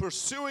keeps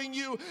pursuing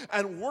you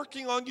and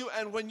working on you.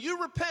 And when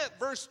you repent,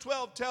 verse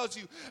 12 tells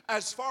you,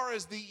 as far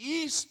as the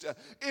east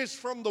is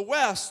from the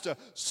west,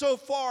 so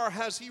far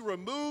has he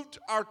removed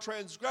our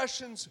transgressions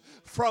transgressions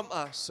from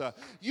us.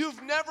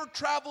 You've never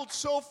traveled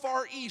so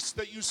far east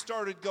that you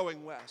started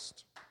going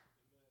west.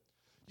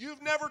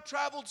 You've never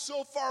traveled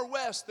so far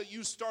west that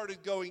you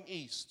started going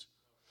east.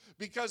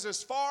 Because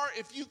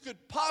if you could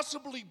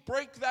possibly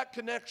break that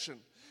connection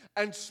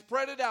and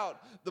spread it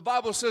out, the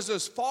Bible says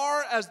as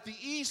far as the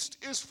east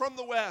is from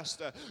the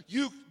west,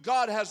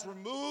 God has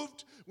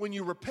removed, when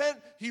you repent,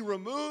 He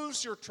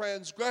removes your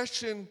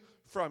transgression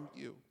from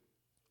you.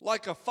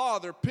 Like a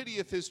father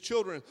pitieth his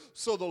children,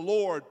 so the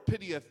Lord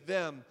pitieth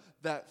them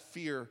that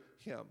fear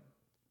Him.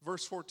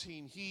 Verse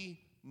 14, He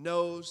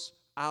knows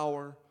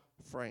our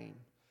frame.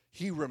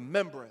 He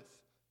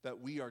remembereth that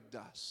we are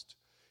dust.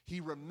 He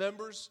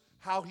remembers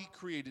how He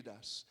created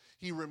us.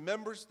 He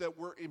remembers that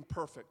we're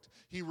imperfect.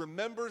 He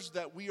remembers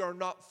that we are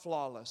not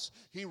flawless.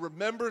 He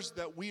remembers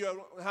that we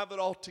don't have it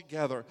all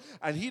together.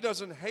 And He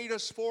doesn't hate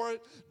us for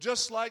it.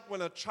 Just like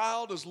when a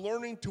child is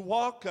learning to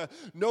walk,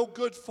 no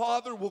good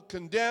father will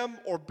condemn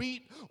or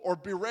beat or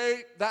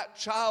berate that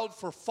child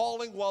for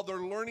falling while they're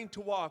learning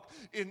to walk.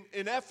 In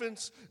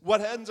essence,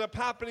 what ends up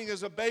happening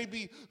is a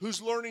baby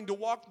who's learning to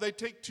walk, they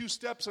take 2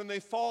 steps and they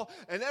fall,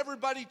 and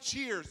everybody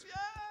cheers.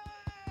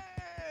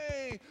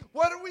 Yay!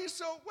 What are you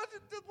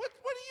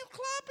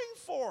clapping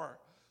for?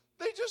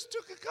 They just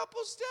took a couple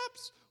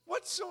steps.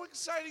 What's so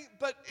exciting?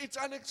 But it's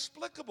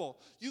inexplicable.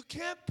 You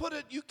can't put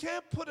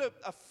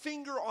a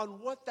finger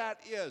on what that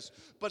is.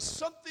 But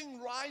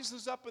something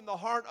rises up in the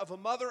heart of a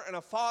mother and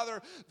a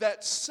father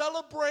that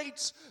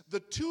celebrates the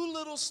 2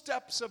 little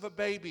steps of a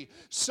baby.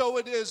 So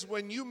it is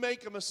when you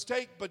make a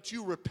mistake, but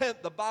you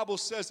repent. The Bible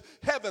says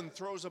heaven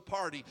throws a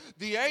party.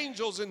 The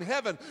angels in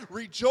heaven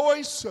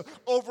rejoice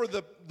over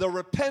the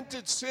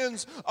repented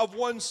sins of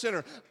one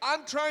sinner.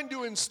 I'm trying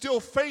to instill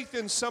faith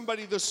in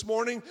somebody this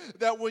morning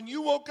that when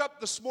you woke up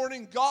this morning,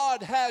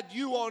 God had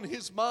you on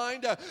His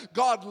mind.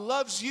 God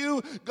loves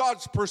you.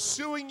 God's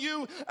pursuing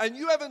you. And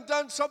you haven't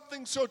done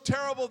something so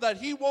terrible that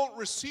He won't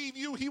receive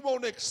you. He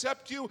won't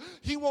accept you.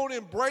 He won't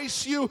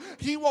embrace you.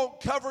 He won't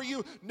cover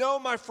you. No,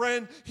 my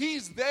friend,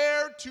 He's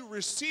there to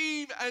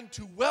receive and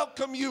to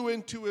welcome you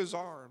into His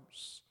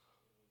arms.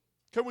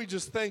 Can we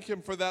just thank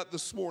Him for that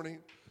this morning?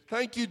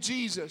 Thank you,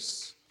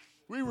 Jesus.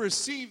 We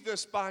receive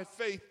this by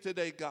faith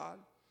today, God.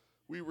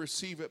 We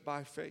receive it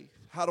by faith.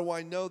 How do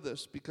I know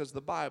this? Because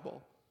the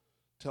Bible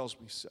tells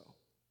me so.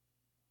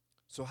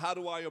 So how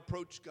do I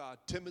approach God?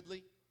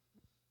 Timidly?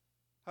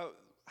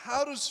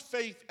 How does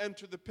faith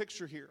enter the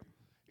picture here?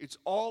 It's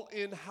all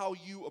in how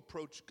you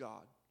approach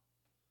God.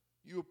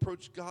 You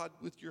approach God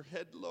with your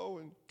head low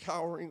and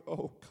cowering.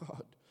 Oh,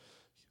 God,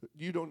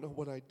 you don't know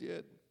what I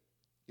did.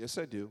 Yes,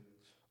 I do.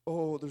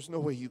 Oh, there's no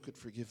way you could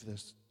forgive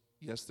this.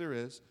 Yes, there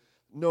is.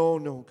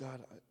 No,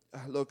 God,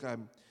 look,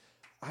 I'm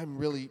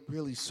really,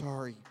 really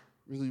sorry.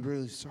 Really,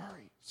 really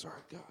sorry.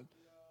 Sorry, God.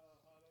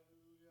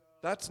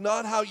 That's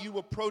not how you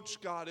approach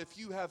God. If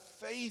you have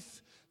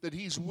faith that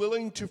He's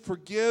willing to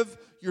forgive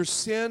your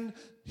sin,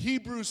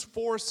 Hebrews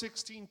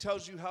 4:16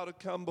 tells you how to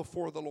come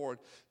before the Lord.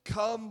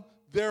 Come,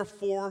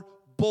 therefore,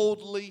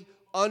 boldly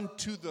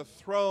unto the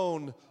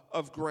throne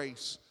of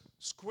grace.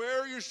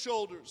 Square your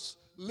shoulders,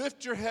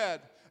 lift your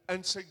head,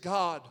 and say,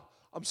 God,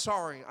 I'm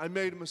sorry. I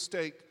made a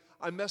mistake.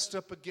 I messed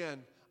up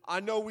again. I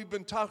know we've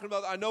been talking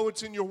about, I know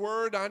it's in your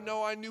word. I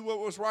know I knew what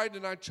was right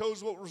and I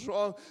chose what was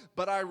wrong.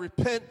 But I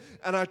repent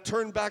and I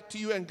turn back to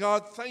you. And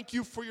God, thank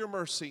you for your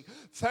mercy.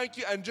 Thank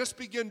you. And just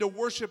begin to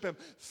worship Him.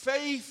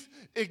 Faith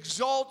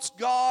exalts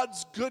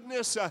God's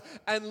goodness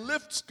and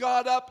lifts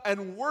God up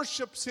and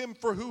worships Him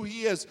for who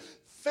He is.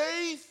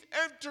 Faith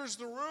enters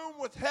the room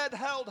with head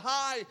held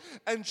high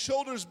and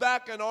shoulders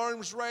back and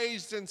arms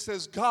raised and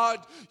says,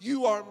 God,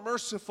 you are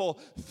merciful.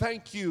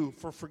 Thank you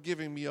for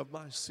forgiving me of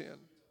my sin.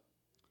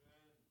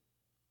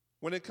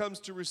 When it comes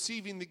to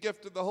receiving the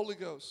gift of the Holy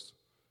Ghost,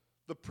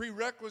 the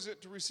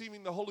prerequisite to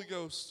receiving the Holy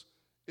Ghost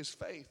is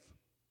faith.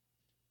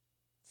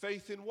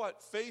 Faith in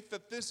what? Faith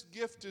that this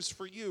gift is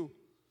for you.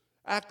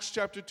 Acts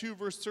chapter 2,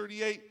 verse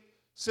 38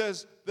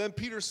 says, Then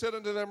Peter said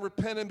unto them,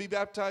 Repent and be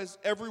baptized,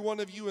 every one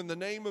of you, in the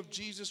name of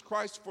Jesus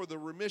Christ for the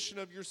remission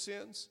of your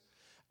sins,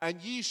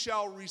 and ye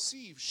shall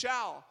receive.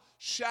 Shall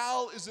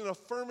is an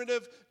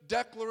affirmative,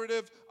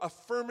 declarative,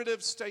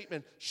 affirmative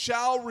statement.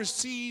 Shall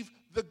receive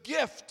the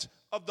gift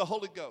of the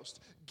Holy Ghost.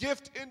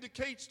 Gift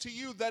indicates to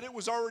you that it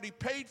was already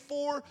paid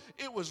for.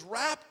 It was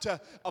wrapped. A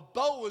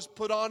bow was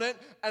put on it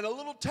and a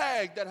little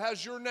tag that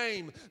has your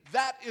name.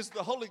 That is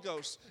the Holy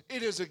Ghost.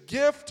 It is a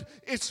gift.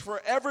 It's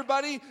for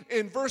everybody.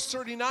 In verse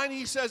 39,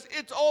 he says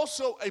it's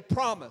also a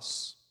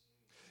promise.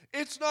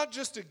 It's not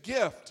just a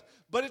gift,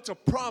 but it's a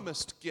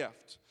promised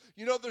gift.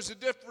 You know, there's a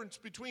difference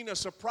between a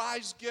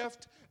surprise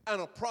gift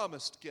and a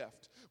promised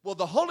gift. Well,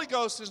 the Holy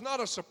Ghost is not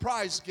a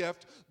surprise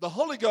gift. The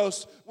Holy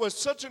Ghost was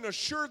such an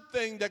assured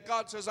thing that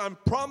God says, I'm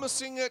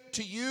promising it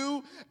to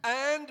you.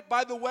 And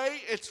by the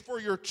way, it's for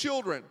your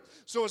children.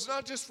 So it's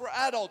not just for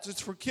adults, it's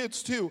for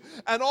kids too.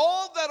 And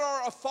all that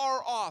are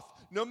afar off,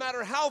 No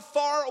matter how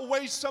far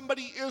away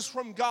somebody is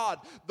from God,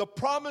 the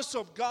promise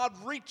of God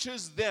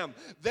reaches them.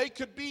 They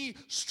could be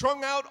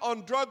strung out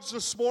on drugs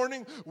this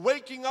morning,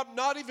 waking up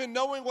not even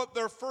knowing what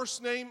their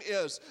first name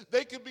is.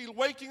 They could be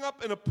waking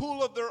up in a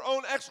pool of their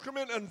own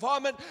excrement and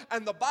vomit,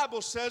 and the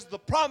Bible says the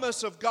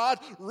promise of God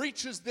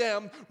reaches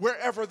them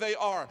wherever they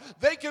are.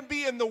 They can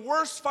be in the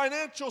worst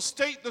financial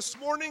state this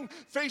morning,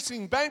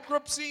 facing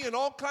bankruptcy and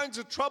all kinds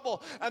of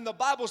trouble, and the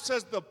Bible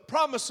says the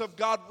promise of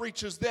God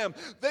reaches them.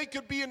 They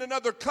could be in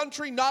another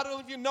country, not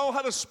even know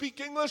how to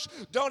speak English,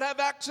 don't have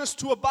access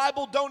to a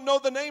Bible, don't know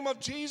the name of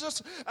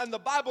Jesus, and the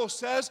Bible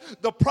says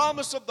the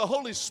promise of the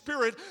Holy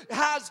Spirit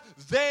has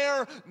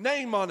their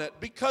name on it,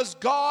 because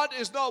God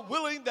is not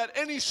willing that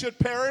any should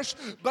perish,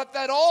 but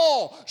that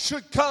all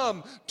should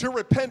come to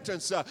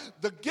repentance.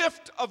 The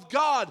gift of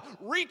God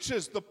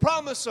reaches, the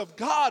promise of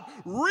God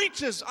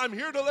reaches. I'm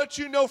here to let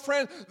you know,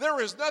 friend, there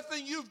is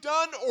nothing you've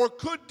done or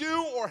could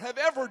do or have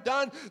ever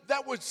done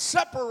that would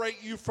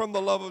separate you from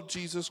the love of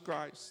Jesus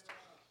Christ.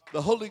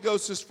 The Holy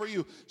Ghost is for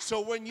you.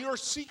 So when you're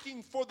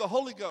seeking for the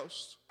Holy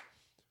Ghost,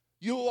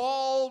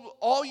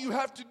 all you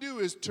have to do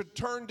is to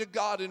turn to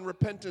God in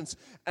repentance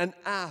and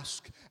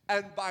ask,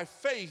 and by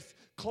faith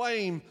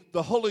claim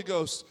the Holy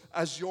Ghost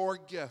as your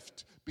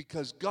gift,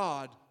 because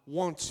God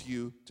wants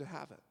you to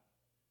have it.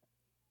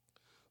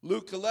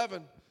 Luke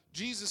 11,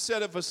 Jesus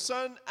said, if a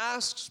son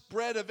asks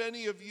bread of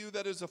any of you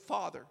that is a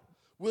father,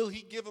 will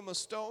he give him a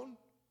stone?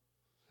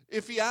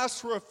 If he asks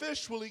for a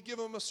fish, will he give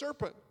him a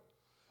serpent?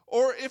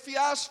 Or if he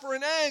asks for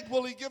an egg,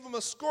 will he give him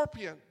a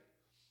scorpion?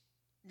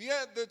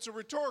 Yeah, that's a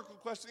rhetorical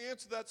question. The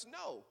answer to that's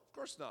no, of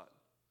course not.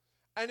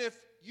 And if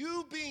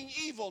you, being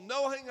evil,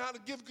 knowing how to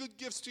give good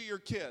gifts to your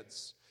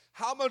kids,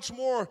 how much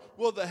more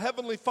will the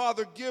Heavenly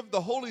Father give the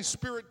Holy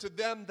Spirit to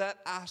them that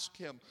ask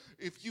Him?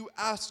 If you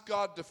ask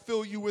God to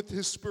fill you with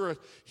His Spirit,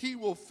 He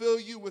will fill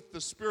you with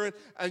the Spirit,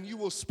 and you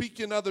will speak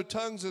in other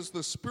tongues as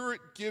the Spirit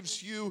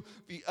gives you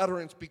the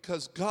utterance,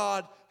 because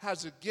God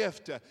has a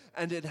gift,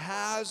 and it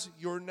has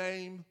your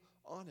name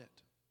on it.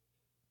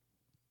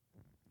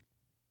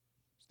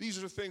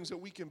 These are things that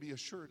we can be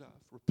assured of.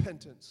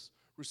 Repentance,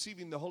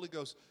 receiving the Holy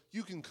Ghost.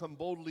 You can come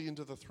boldly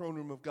into the throne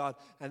room of God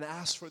and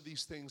ask for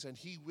these things, and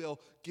He will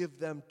give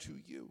them to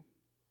you.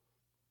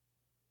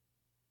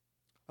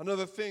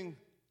 Another thing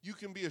you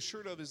can be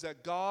assured of is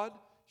that God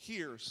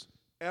hears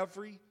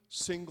every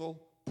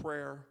single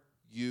prayer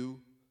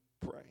you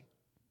pray.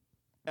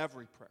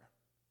 Every prayer.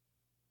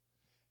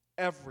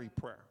 Every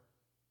prayer.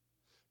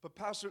 But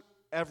Pastor,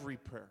 every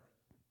prayer.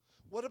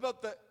 What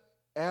about the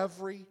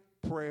every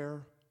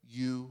prayer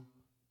you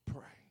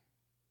pray?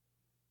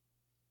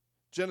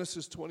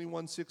 Genesis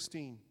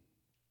 21:16.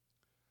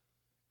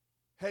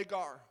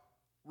 Hagar,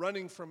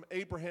 running from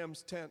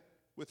Abraham's tent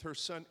with her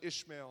son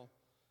Ishmael,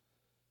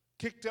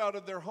 kicked out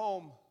of their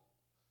home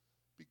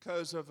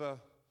because of a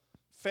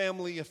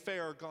family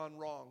affair gone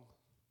wrong.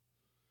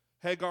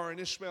 Hagar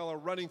and Ishmael are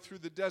running through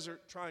the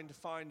desert trying to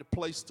find a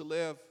place to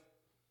live.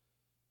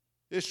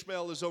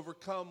 Ishmael is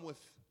overcome with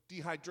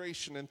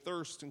dehydration and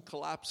thirst and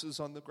collapses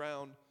on the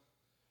ground.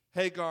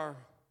 Hagar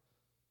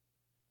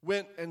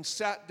went and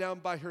sat down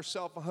by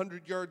herself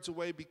 100 yards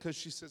away because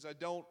she says, I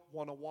don't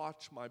want to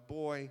watch my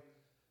boy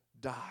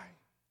die.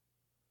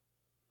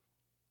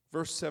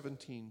 Verse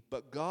 17,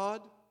 but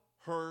God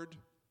heard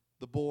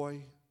the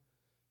boy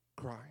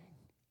crying.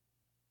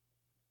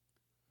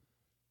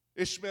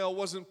 Ishmael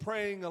wasn't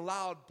praying a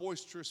loud,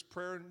 boisterous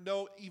prayer.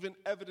 No even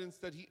evidence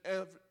that he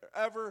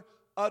ever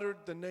uttered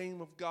the name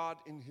of God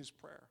in his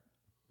prayer.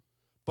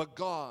 But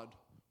God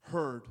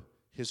heard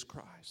his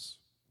cries.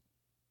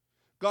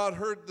 God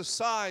heard the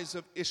sighs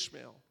of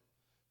Ishmael.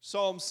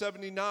 Psalm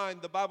 79,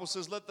 the Bible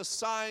says, let the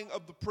sighing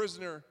of the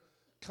prisoner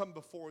come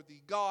before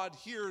thee. God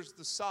hears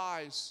the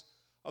sighs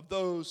of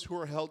those who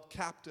are held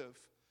captive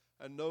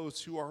and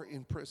those who are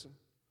in prison.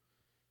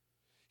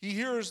 He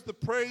hears the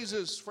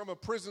praises from a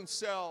prison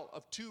cell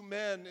of two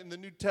men in the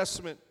New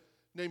Testament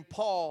named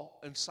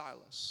Paul and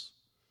Silas.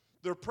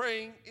 They're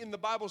praying in, the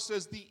Bible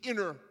says, the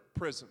inner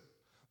prison,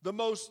 the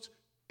most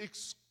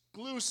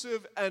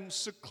exclusive and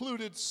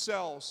secluded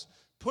cells,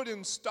 put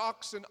in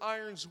stocks and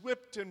irons,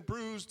 whipped and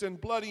bruised and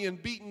bloody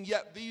and beaten,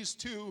 yet these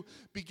two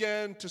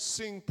began to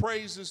sing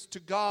praises to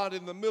God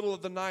in the middle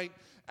of the night,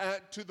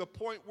 to the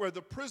point where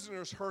the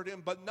prisoners heard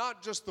him, but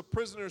not just the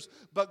prisoners,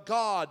 but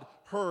God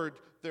heard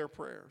their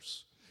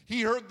prayers.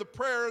 He heard the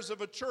prayers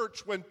of a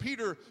church when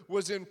Peter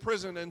was in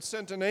prison and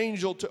sent an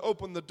angel to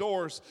open the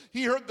doors.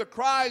 He heard the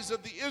cries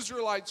of the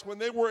Israelites when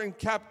they were in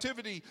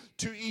captivity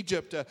to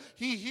Egypt.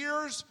 He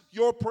hears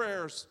your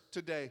prayers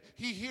today.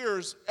 He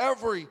hears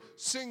every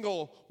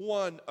single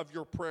one of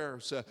your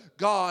prayers.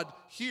 God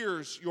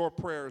hears your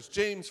prayers.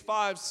 James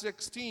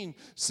 5:16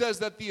 says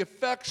that the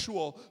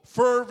effectual,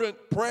 fervent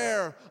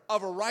prayer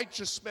of a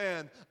righteous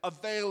man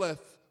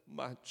availeth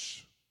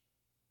much.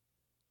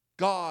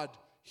 God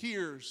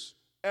hears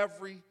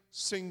every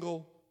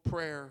single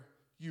prayer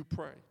you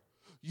pray.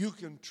 You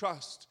can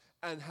trust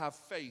and have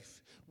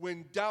faith.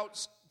 When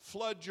doubts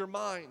flood your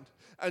mind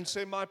and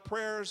say, my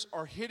prayers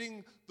are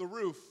hitting the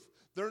roof,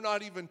 They're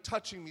not even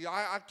touching me.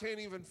 I can't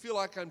even feel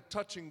like I'm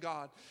touching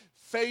God.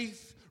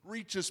 Faith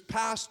reaches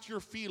past your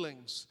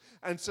feelings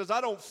and says,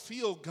 I don't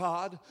feel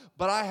God,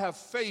 but I have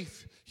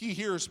faith. He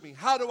hears me.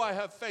 How do I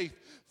have faith?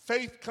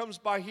 Faith comes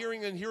by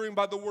hearing, and hearing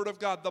by the word of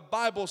God. The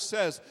Bible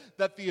says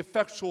that the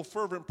effectual,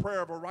 fervent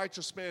prayer of a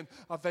righteous man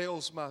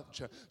avails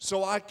much.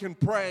 So I can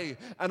pray,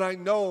 and I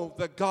know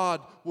that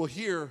God will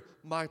hear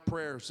my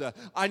prayers.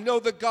 I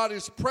know that God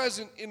is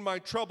present in my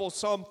trouble.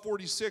 Psalm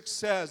 46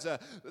 says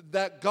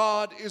that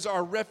God is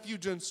our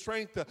refuge and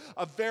strength,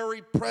 a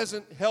very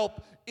present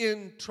help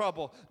in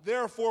trouble.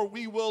 Therefore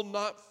we will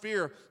not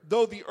fear.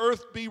 Though the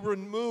earth be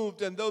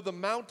removed, and though the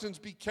mountains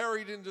be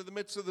carried into the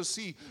midst of the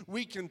sea,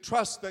 we can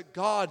trust that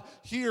God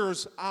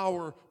hears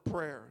our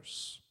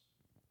prayers.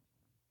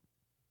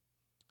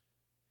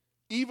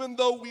 Even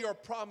though we are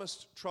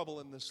promised trouble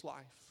in this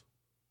life,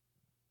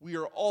 we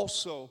are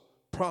also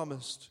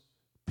promised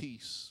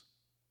peace.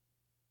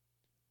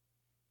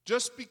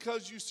 Just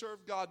because you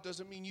serve God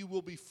doesn't mean you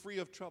will be free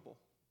of trouble.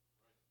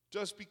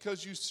 Just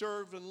because you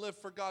serve and live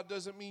for God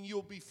doesn't mean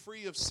you'll be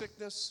free of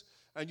sickness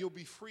and you'll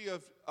be free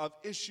of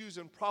issues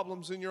and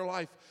problems in your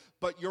life.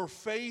 But your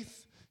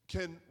faith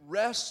can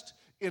rest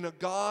in a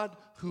God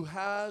who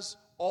has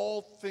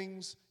all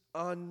things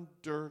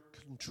under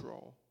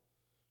control.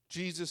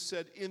 Jesus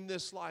said, in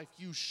this life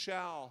you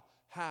shall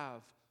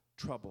have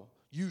trouble.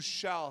 You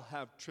shall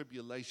have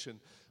tribulation,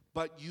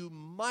 but you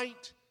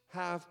might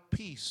have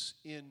peace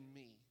in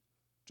me.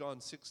 John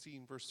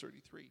 16, verse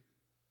 33.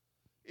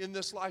 In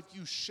this life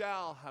you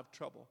shall have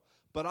trouble,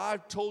 but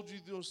I've told you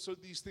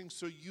these things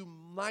so you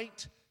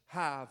might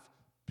have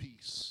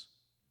peace.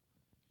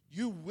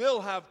 You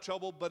will have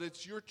trouble, but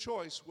it's your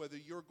choice whether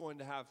you're going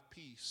to have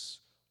peace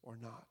or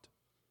not.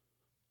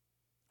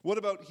 What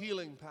about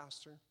healing,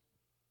 Pastor?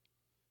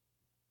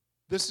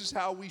 This is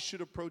how we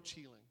should approach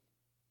healing.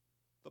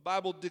 The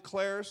Bible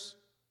declares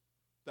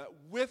that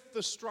with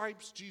the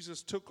stripes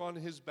Jesus took on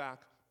his back,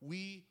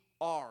 we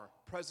are,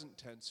 present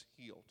tense,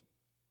 healed.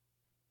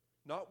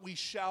 Not we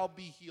shall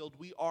be healed,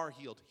 we are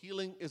healed.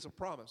 Healing is a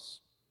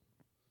promise.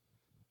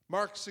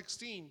 Mark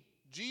 16,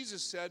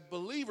 Jesus said,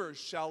 believers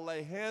shall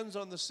lay hands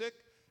on the sick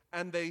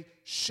and they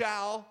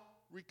shall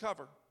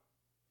recover.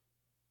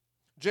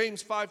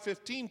 James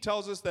 5:15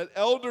 tells us that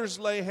elders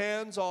lay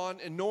hands on,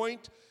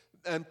 anoint,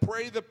 and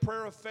pray the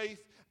prayer of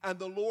faith, and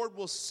the Lord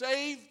will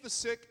save the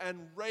sick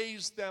and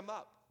raise them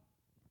up.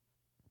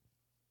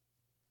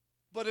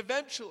 But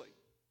eventually,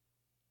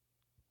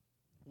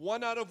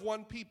 1 out of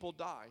 1 people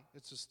die.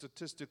 It's a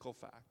statistical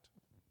fact.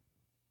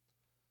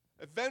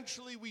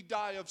 Eventually, we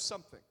die of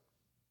something.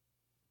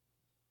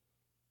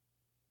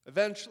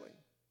 Eventually.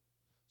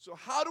 So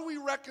how do we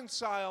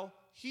reconcile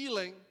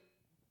healing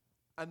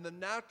and the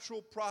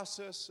natural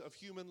process of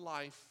human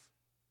life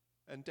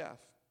and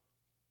death?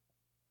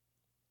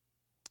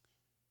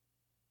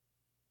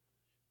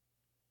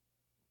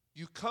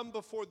 You come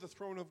before the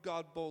throne of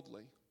God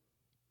boldly.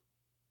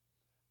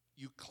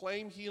 You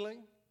claim healing.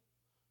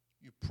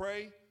 You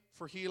pray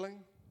for healing.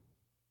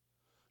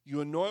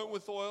 You anoint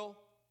with oil.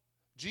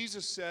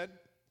 Jesus said,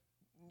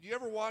 do you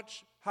ever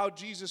watch how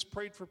Jesus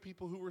prayed for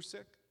people who were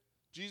sick?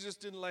 Jesus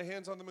didn't lay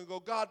hands on them and go,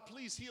 God,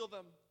 please heal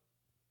them.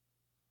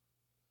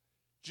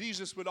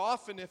 Jesus would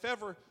often, if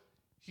ever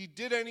he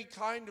did any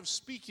kind of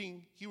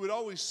speaking, he would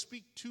always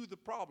speak to the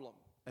problem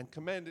and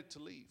command it to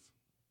leave.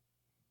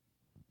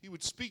 He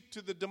would speak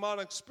to the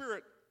demonic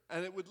spirit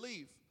and it would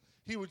leave.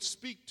 He would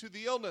speak to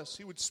the illness.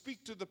 He would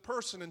speak to the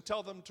person and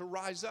tell them to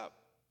rise up.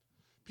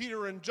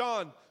 Peter and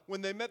John,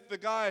 when they met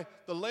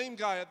the lame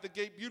guy at the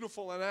gate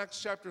beautiful in Acts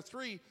chapter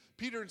 3,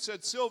 Peter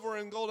said, silver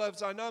and gold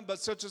have I none, but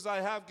such as I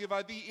have give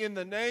I thee. In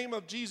the name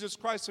of Jesus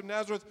Christ of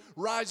Nazareth,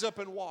 rise up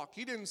and walk.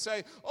 He didn't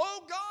say,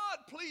 oh God,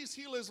 please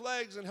heal his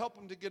legs and help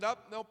him to get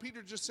up. No,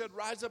 Peter just said,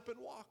 rise up and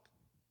walk.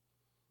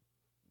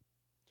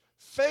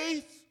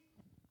 Faith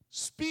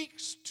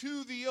speaks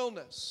to the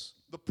illness,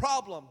 the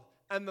problem,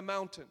 and the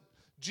mountain.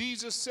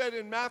 Jesus said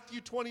in Matthew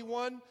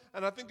 21,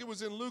 and I think it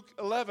was in Luke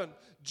 11,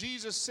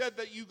 Jesus said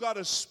that you got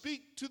to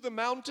speak to the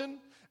mountain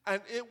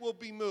and it will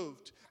be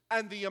moved.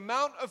 And the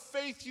amount of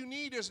faith you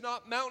need is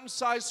not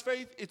mountain-sized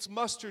faith, it's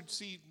mustard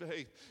seed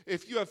faith.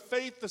 If you have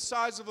faith the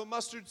size of a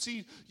mustard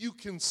seed, you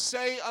can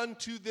say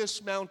unto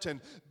this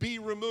mountain, be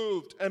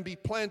removed and be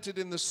planted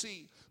in the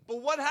sea.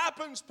 But what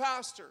happens,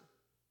 Pastor,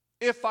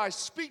 if I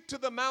speak to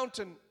the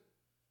mountain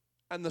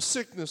and the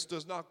sickness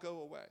does not go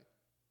away?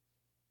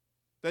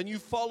 Then you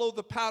follow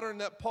the pattern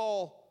that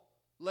Paul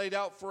laid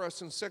out for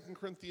us in 2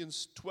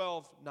 Corinthians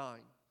 12:9.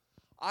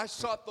 I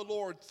sought the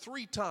Lord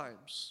 3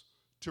 times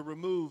to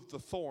remove the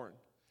thorn,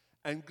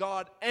 and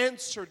God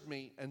answered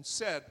me and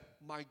said,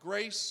 my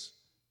grace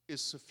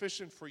is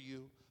sufficient for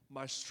you.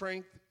 My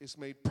strength is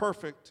made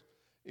perfect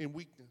in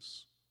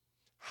weakness.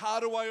 How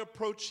do I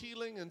approach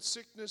healing and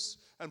sickness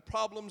and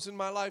problems in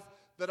my life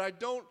that I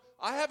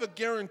have a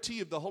guarantee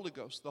of the Holy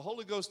Ghost. The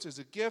Holy Ghost is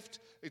a gift.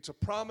 It's a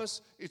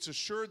promise. It's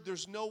assured.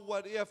 There's no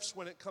what ifs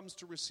when it comes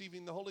to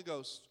receiving the Holy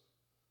Ghost.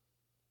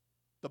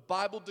 The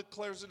Bible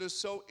declares it as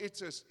so.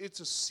 It's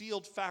a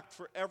sealed fact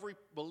for every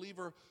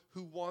believer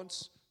who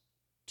wants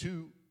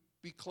to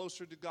be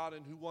closer to God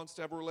and who wants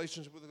to have a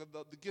relationship with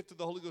God. The gift of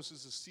the Holy Ghost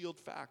is a sealed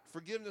fact.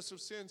 Forgiveness of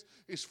sins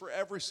is for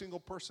every single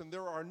person.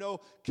 There are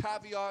no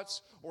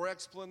caveats or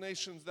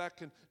explanations that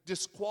can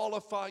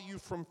disqualify you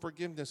from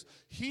forgiveness.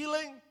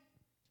 Healing,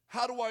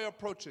 how do I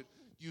approach it?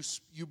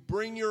 You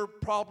bring your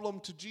problem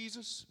to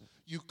Jesus.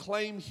 You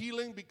claim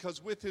healing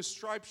because with his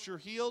stripes you're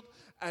healed.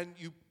 And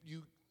you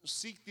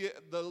seek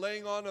the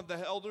laying on of the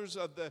elders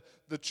of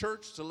the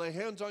church to lay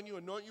hands on you,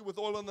 anoint you with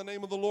oil in the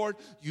name of the Lord.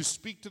 You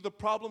speak to the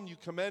problem. You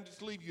command it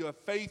to leave. You have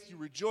faith. You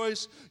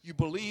rejoice. You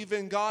believe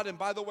in God. And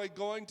by the way,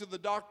 going to the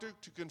doctor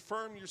to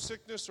confirm your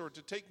sickness or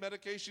to take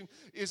medication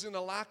isn't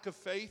a lack of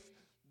faith.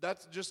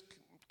 That's just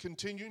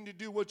continuing to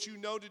do what you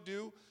know to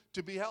do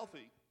to be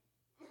healthy.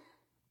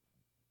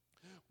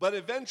 But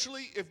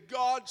eventually, if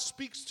God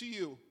speaks to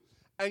you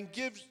and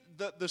gives,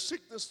 the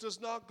sickness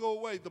does not go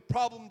away, the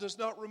problem does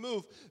not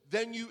remove,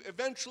 then you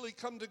eventually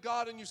come to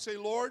God and you say,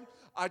 Lord,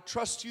 I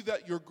trust you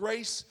that your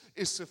grace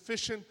is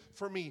sufficient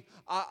for me.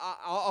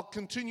 I'll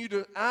continue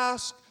to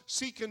ask,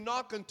 seek, and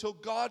knock until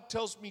God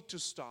tells me to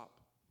stop.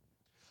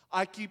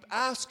 I keep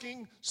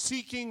asking,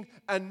 seeking,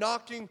 and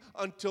knocking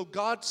until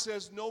God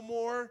says, no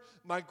more,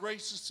 my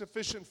grace is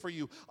sufficient for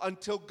you.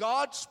 Until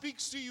God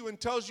speaks to you and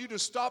tells you to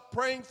stop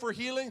praying for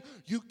healing,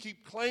 you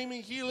keep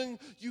claiming healing,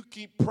 you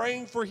keep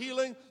praying for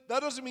healing. That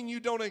doesn't mean you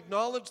don't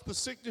acknowledge the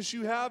sickness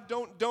you have.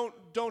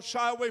 Don't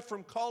shy away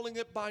from calling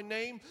it by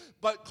name,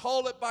 but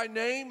call it by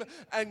name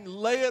and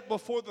lay it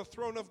before the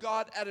throne of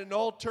God at an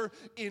altar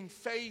in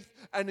faith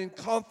and in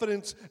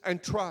confidence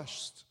and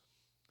trust.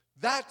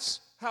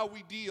 That's how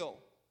we deal.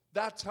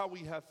 That's how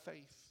we have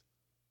faith.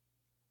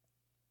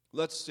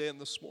 Let's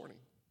stand this morning.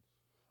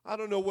 I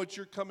don't know what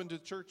you're coming to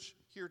church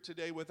here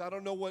today with. I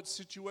don't know what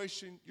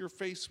situation you're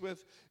faced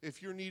with.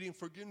 If you're needing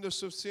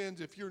forgiveness of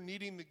sins, if you're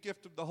needing the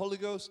gift of the Holy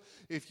Ghost,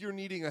 if you're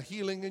needing a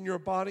healing in your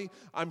body,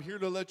 I'm here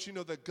to let you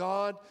know that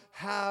God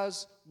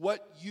has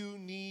what you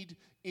need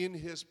in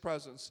his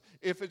presence.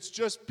 If it's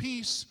just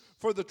peace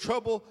for the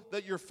trouble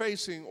that you're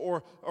facing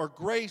or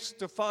grace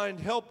to find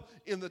help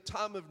in the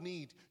time of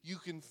need, you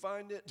can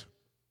find it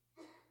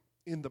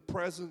in the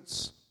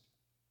presence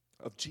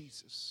of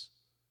Jesus.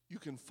 You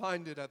can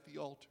find it at the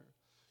altar.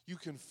 You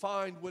can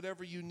find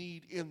whatever you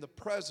need in the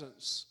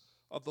presence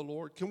of the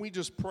Lord. Can we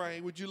just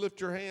pray? Would you lift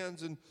your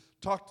hands and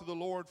talk to the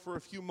Lord for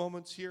a few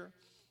moments here?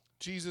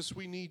 Jesus,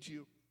 we need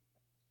you.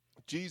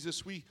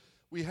 Jesus, we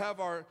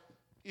have our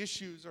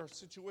issues, our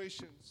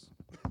situations,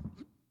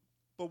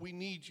 but we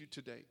need you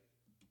today.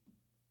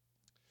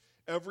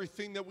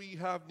 Everything that we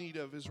have need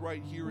of is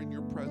right here in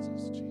your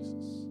presence,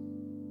 Jesus.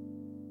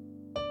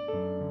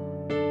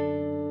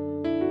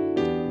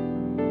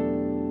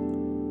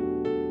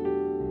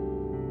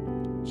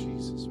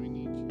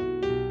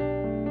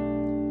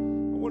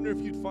 If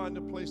you'd find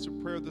a place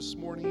of prayer this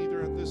morning,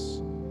 either at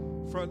this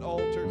front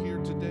altar here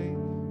today,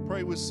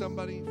 pray with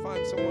somebody,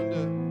 find someone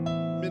to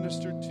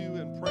minister to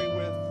and pray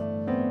with.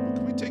 But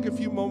can we take a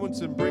few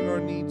moments and bring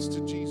our needs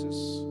to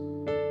Jesus?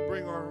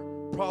 Bring our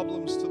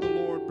problems to the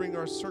Lord. Bring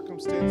our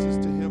circumstances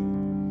to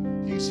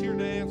him. He's here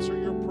to answer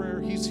your prayer.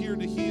 He's here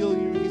to heal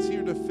you. He's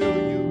here to fill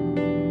you.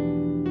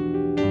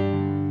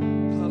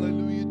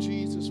 Hallelujah,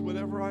 Jesus.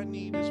 Whatever I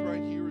need is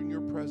right here in your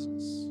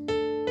presence.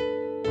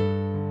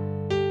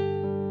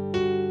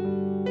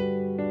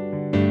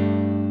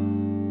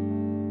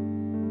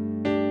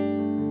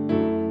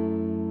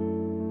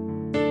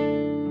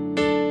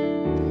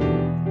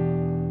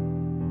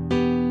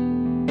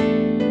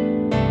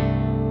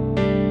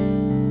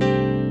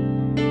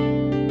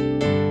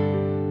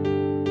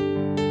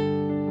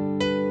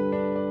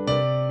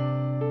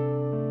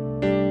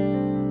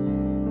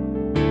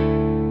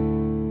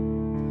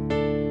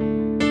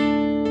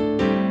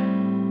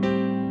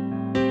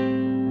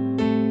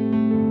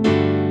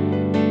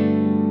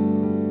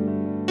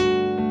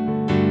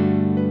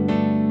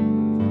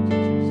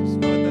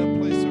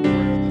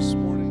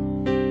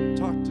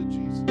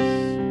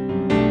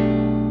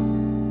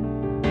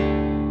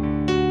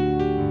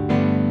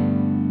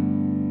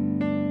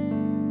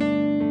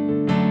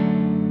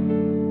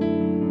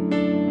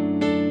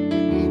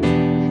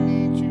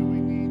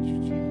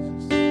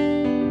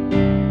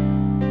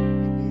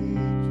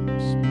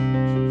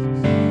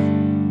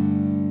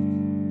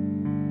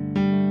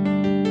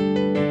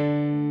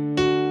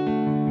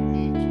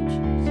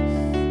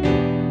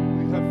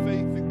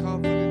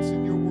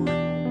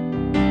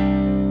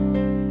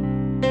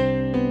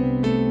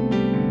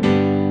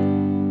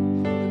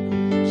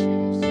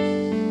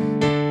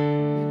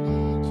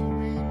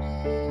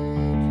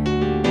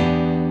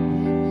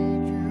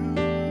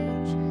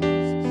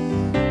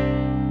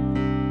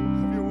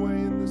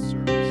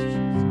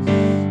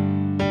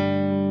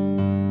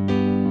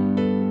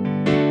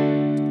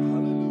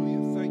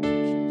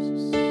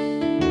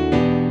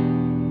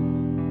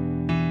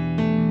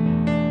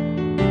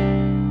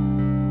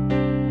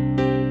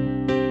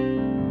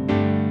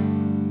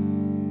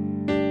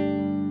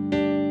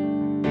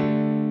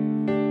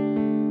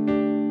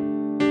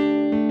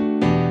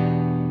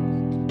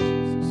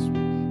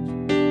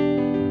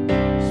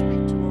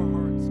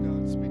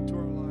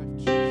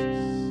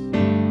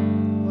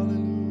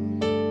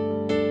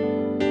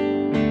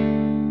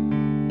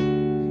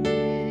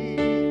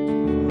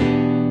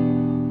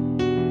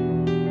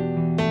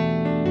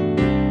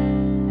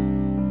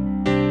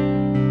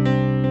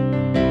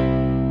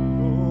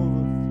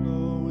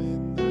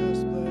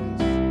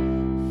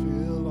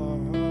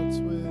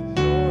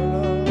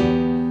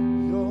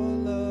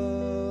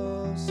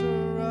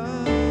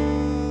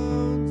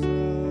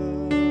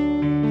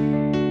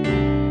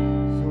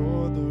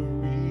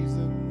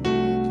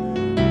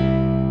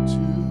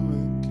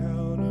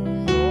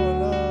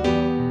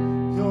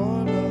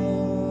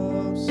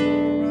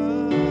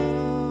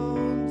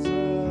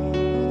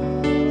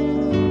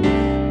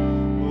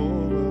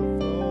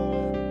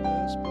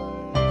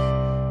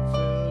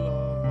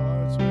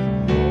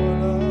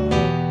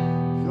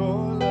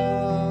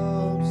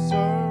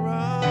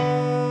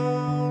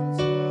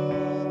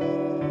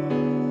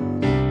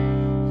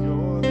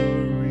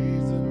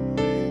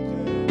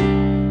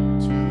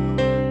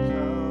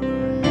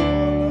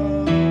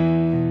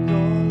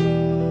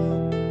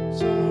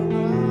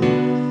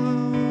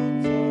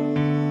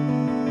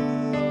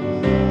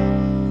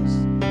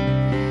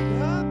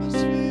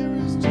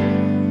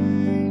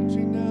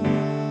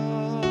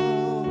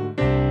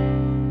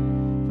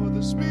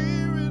 the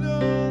Spirit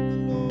of the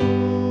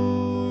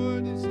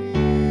Lord is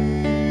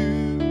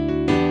here.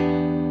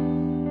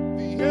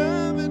 The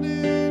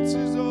evidence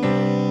is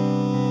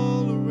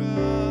all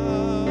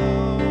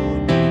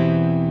around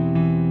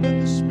that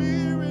the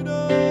Spirit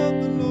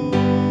of the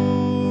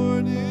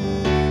Lord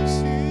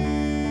is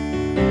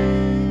here.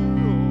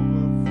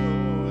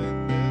 Overflow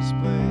in this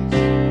place.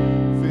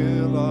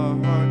 Fill our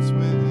hearts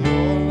with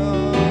your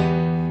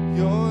love.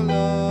 Your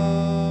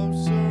love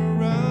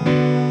surrounds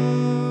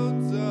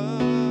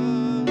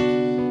us.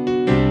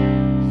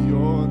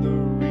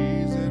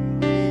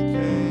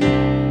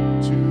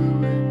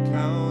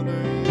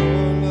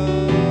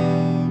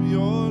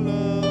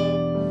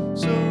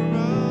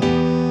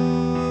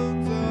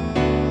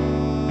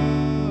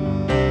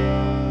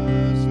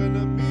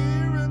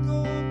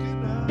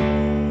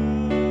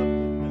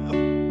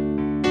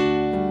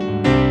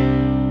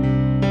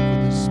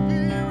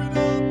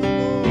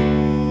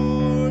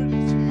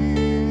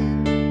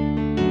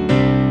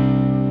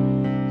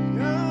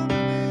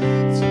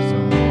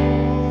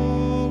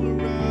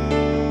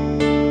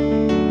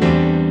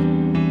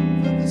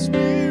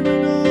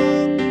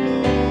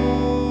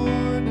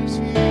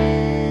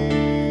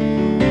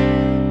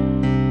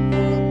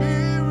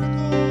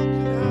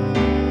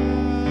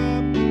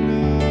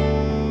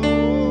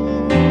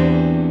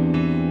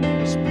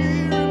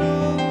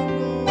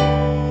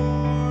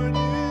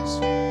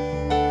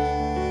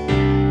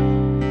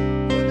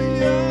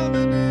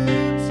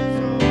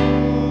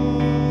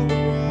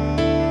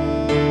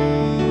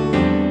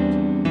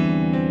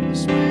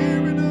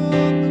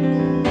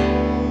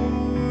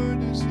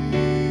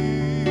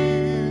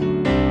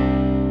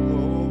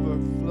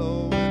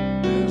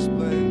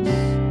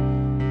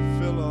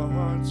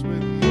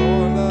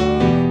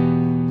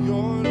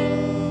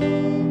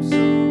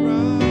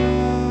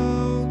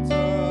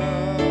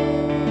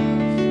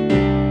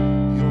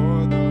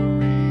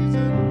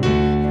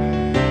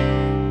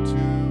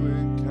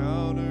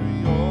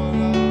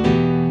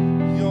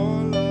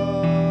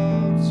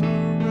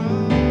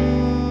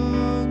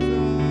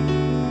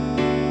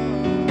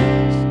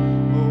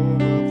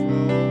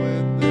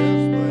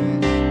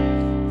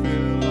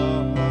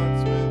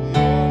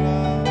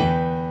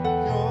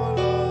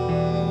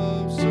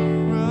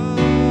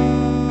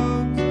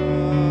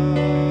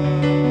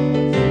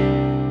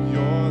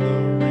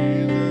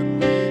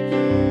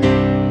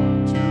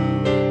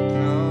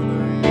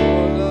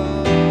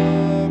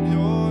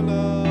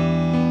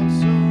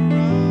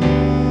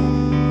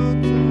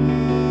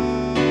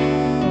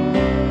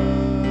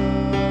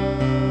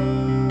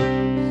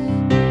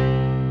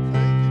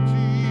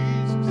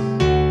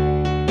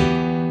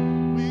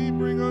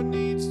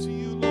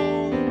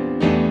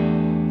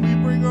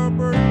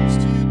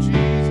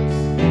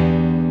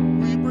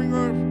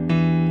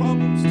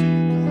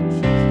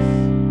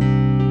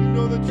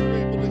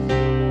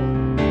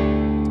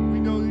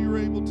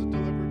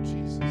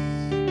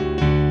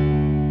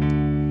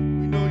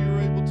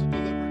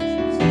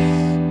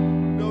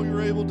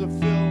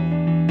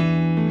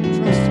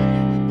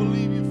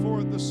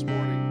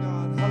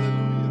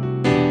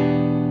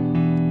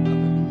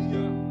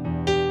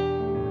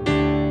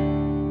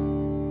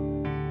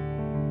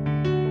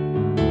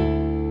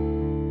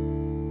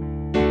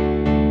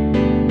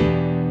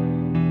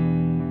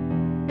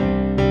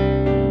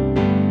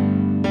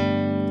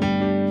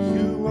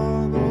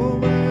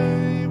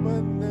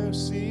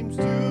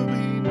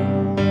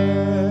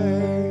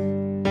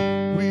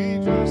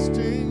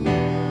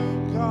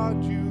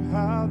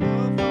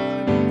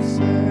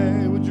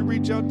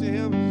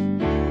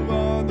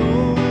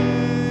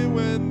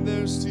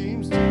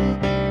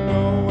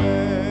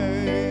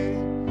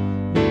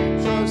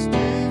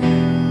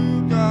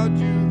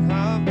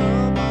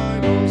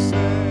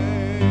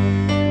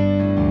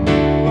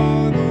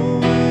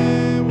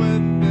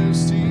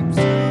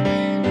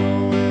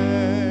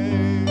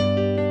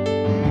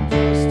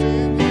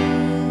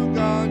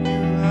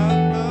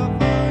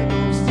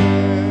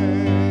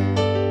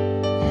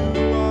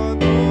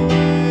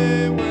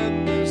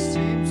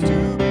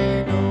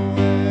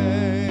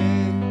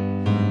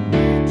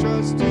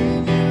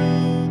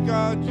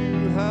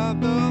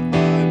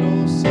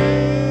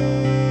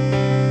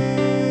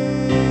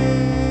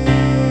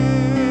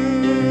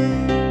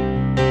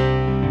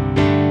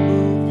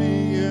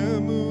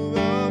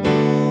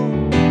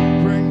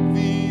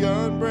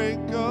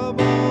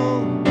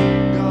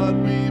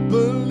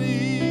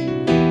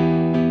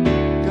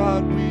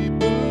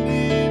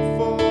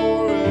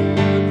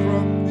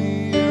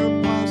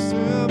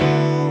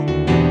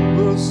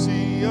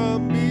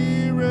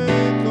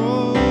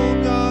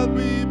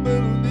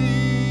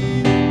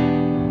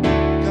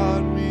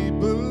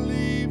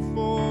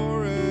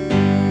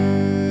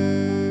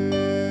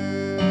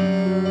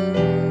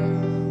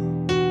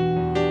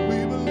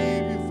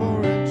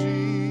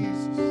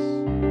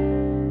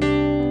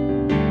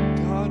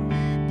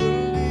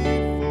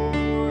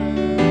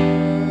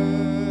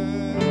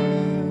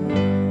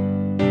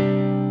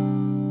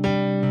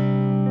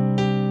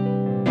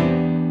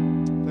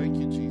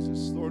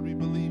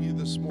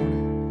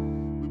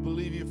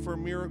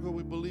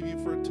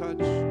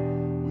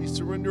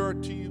 surrender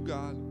to you,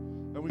 God,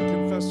 and we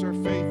confess our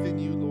faith in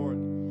you,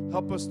 Lord.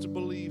 Help us to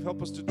believe,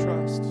 help us to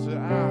trust, to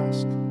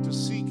ask, to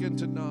seek, and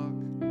to knock.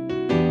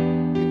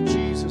 In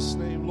Jesus'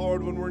 name,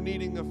 Lord, when we're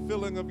needing a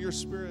filling of your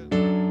Spirit,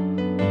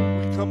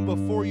 we come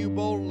before you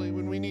boldly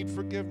when we need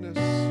forgiveness.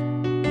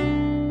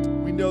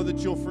 We know that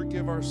you'll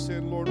forgive our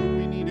sin, Lord. When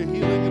we need a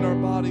healing in our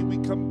body, we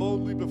come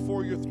boldly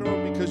before your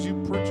throne because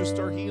you purchased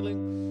our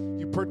healing.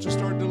 You purchased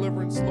our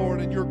deliverance,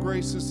 Lord, and your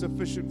grace is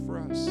sufficient for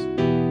us.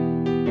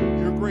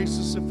 Your grace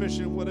is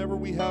sufficient, whatever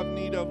we have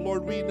need of.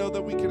 Lord, we know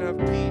that we can have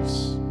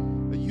peace,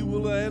 that you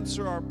will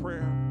answer our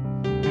prayer.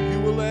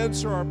 You will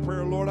answer our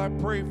prayer, Lord. I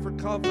pray for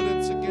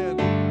confidence again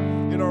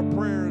in our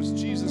prayers,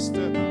 Jesus,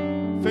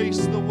 to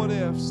face the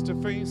what-ifs, to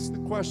face the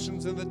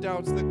questions and the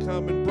doubts that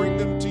come and bring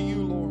them to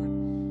you,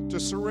 Lord, to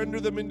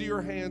surrender them into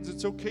your hands.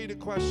 It's okay to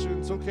question.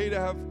 It's okay to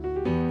have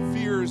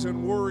fears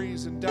and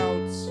worries and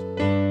doubts,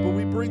 but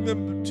we bring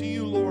them to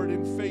you, Lord,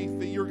 in faith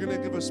that you're going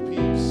to give us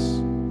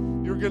peace.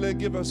 You're going to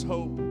give us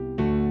hope.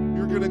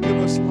 You're going to give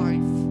us life.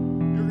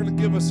 You're going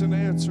to give us an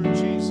answer,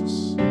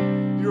 Jesus.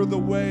 You're the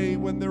way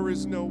when there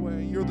is no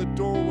way. You're the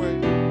doorway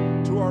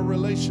to our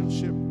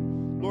relationship,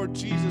 Lord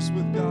Jesus,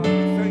 with God.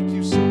 We thank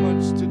you so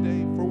much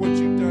today for what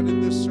you've done in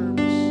this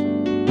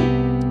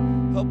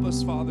service. Help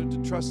us, Father,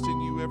 to trust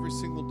in you every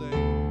single day.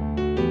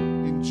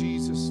 In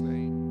Jesus'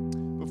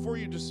 name. Before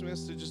you're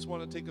dismissed, I just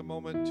want to take a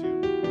moment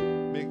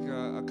to make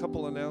a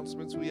couple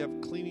announcements. We have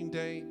cleaning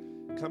day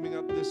coming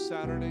up this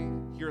Saturday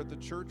here at the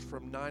church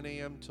from 9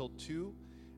 a.m. till 2.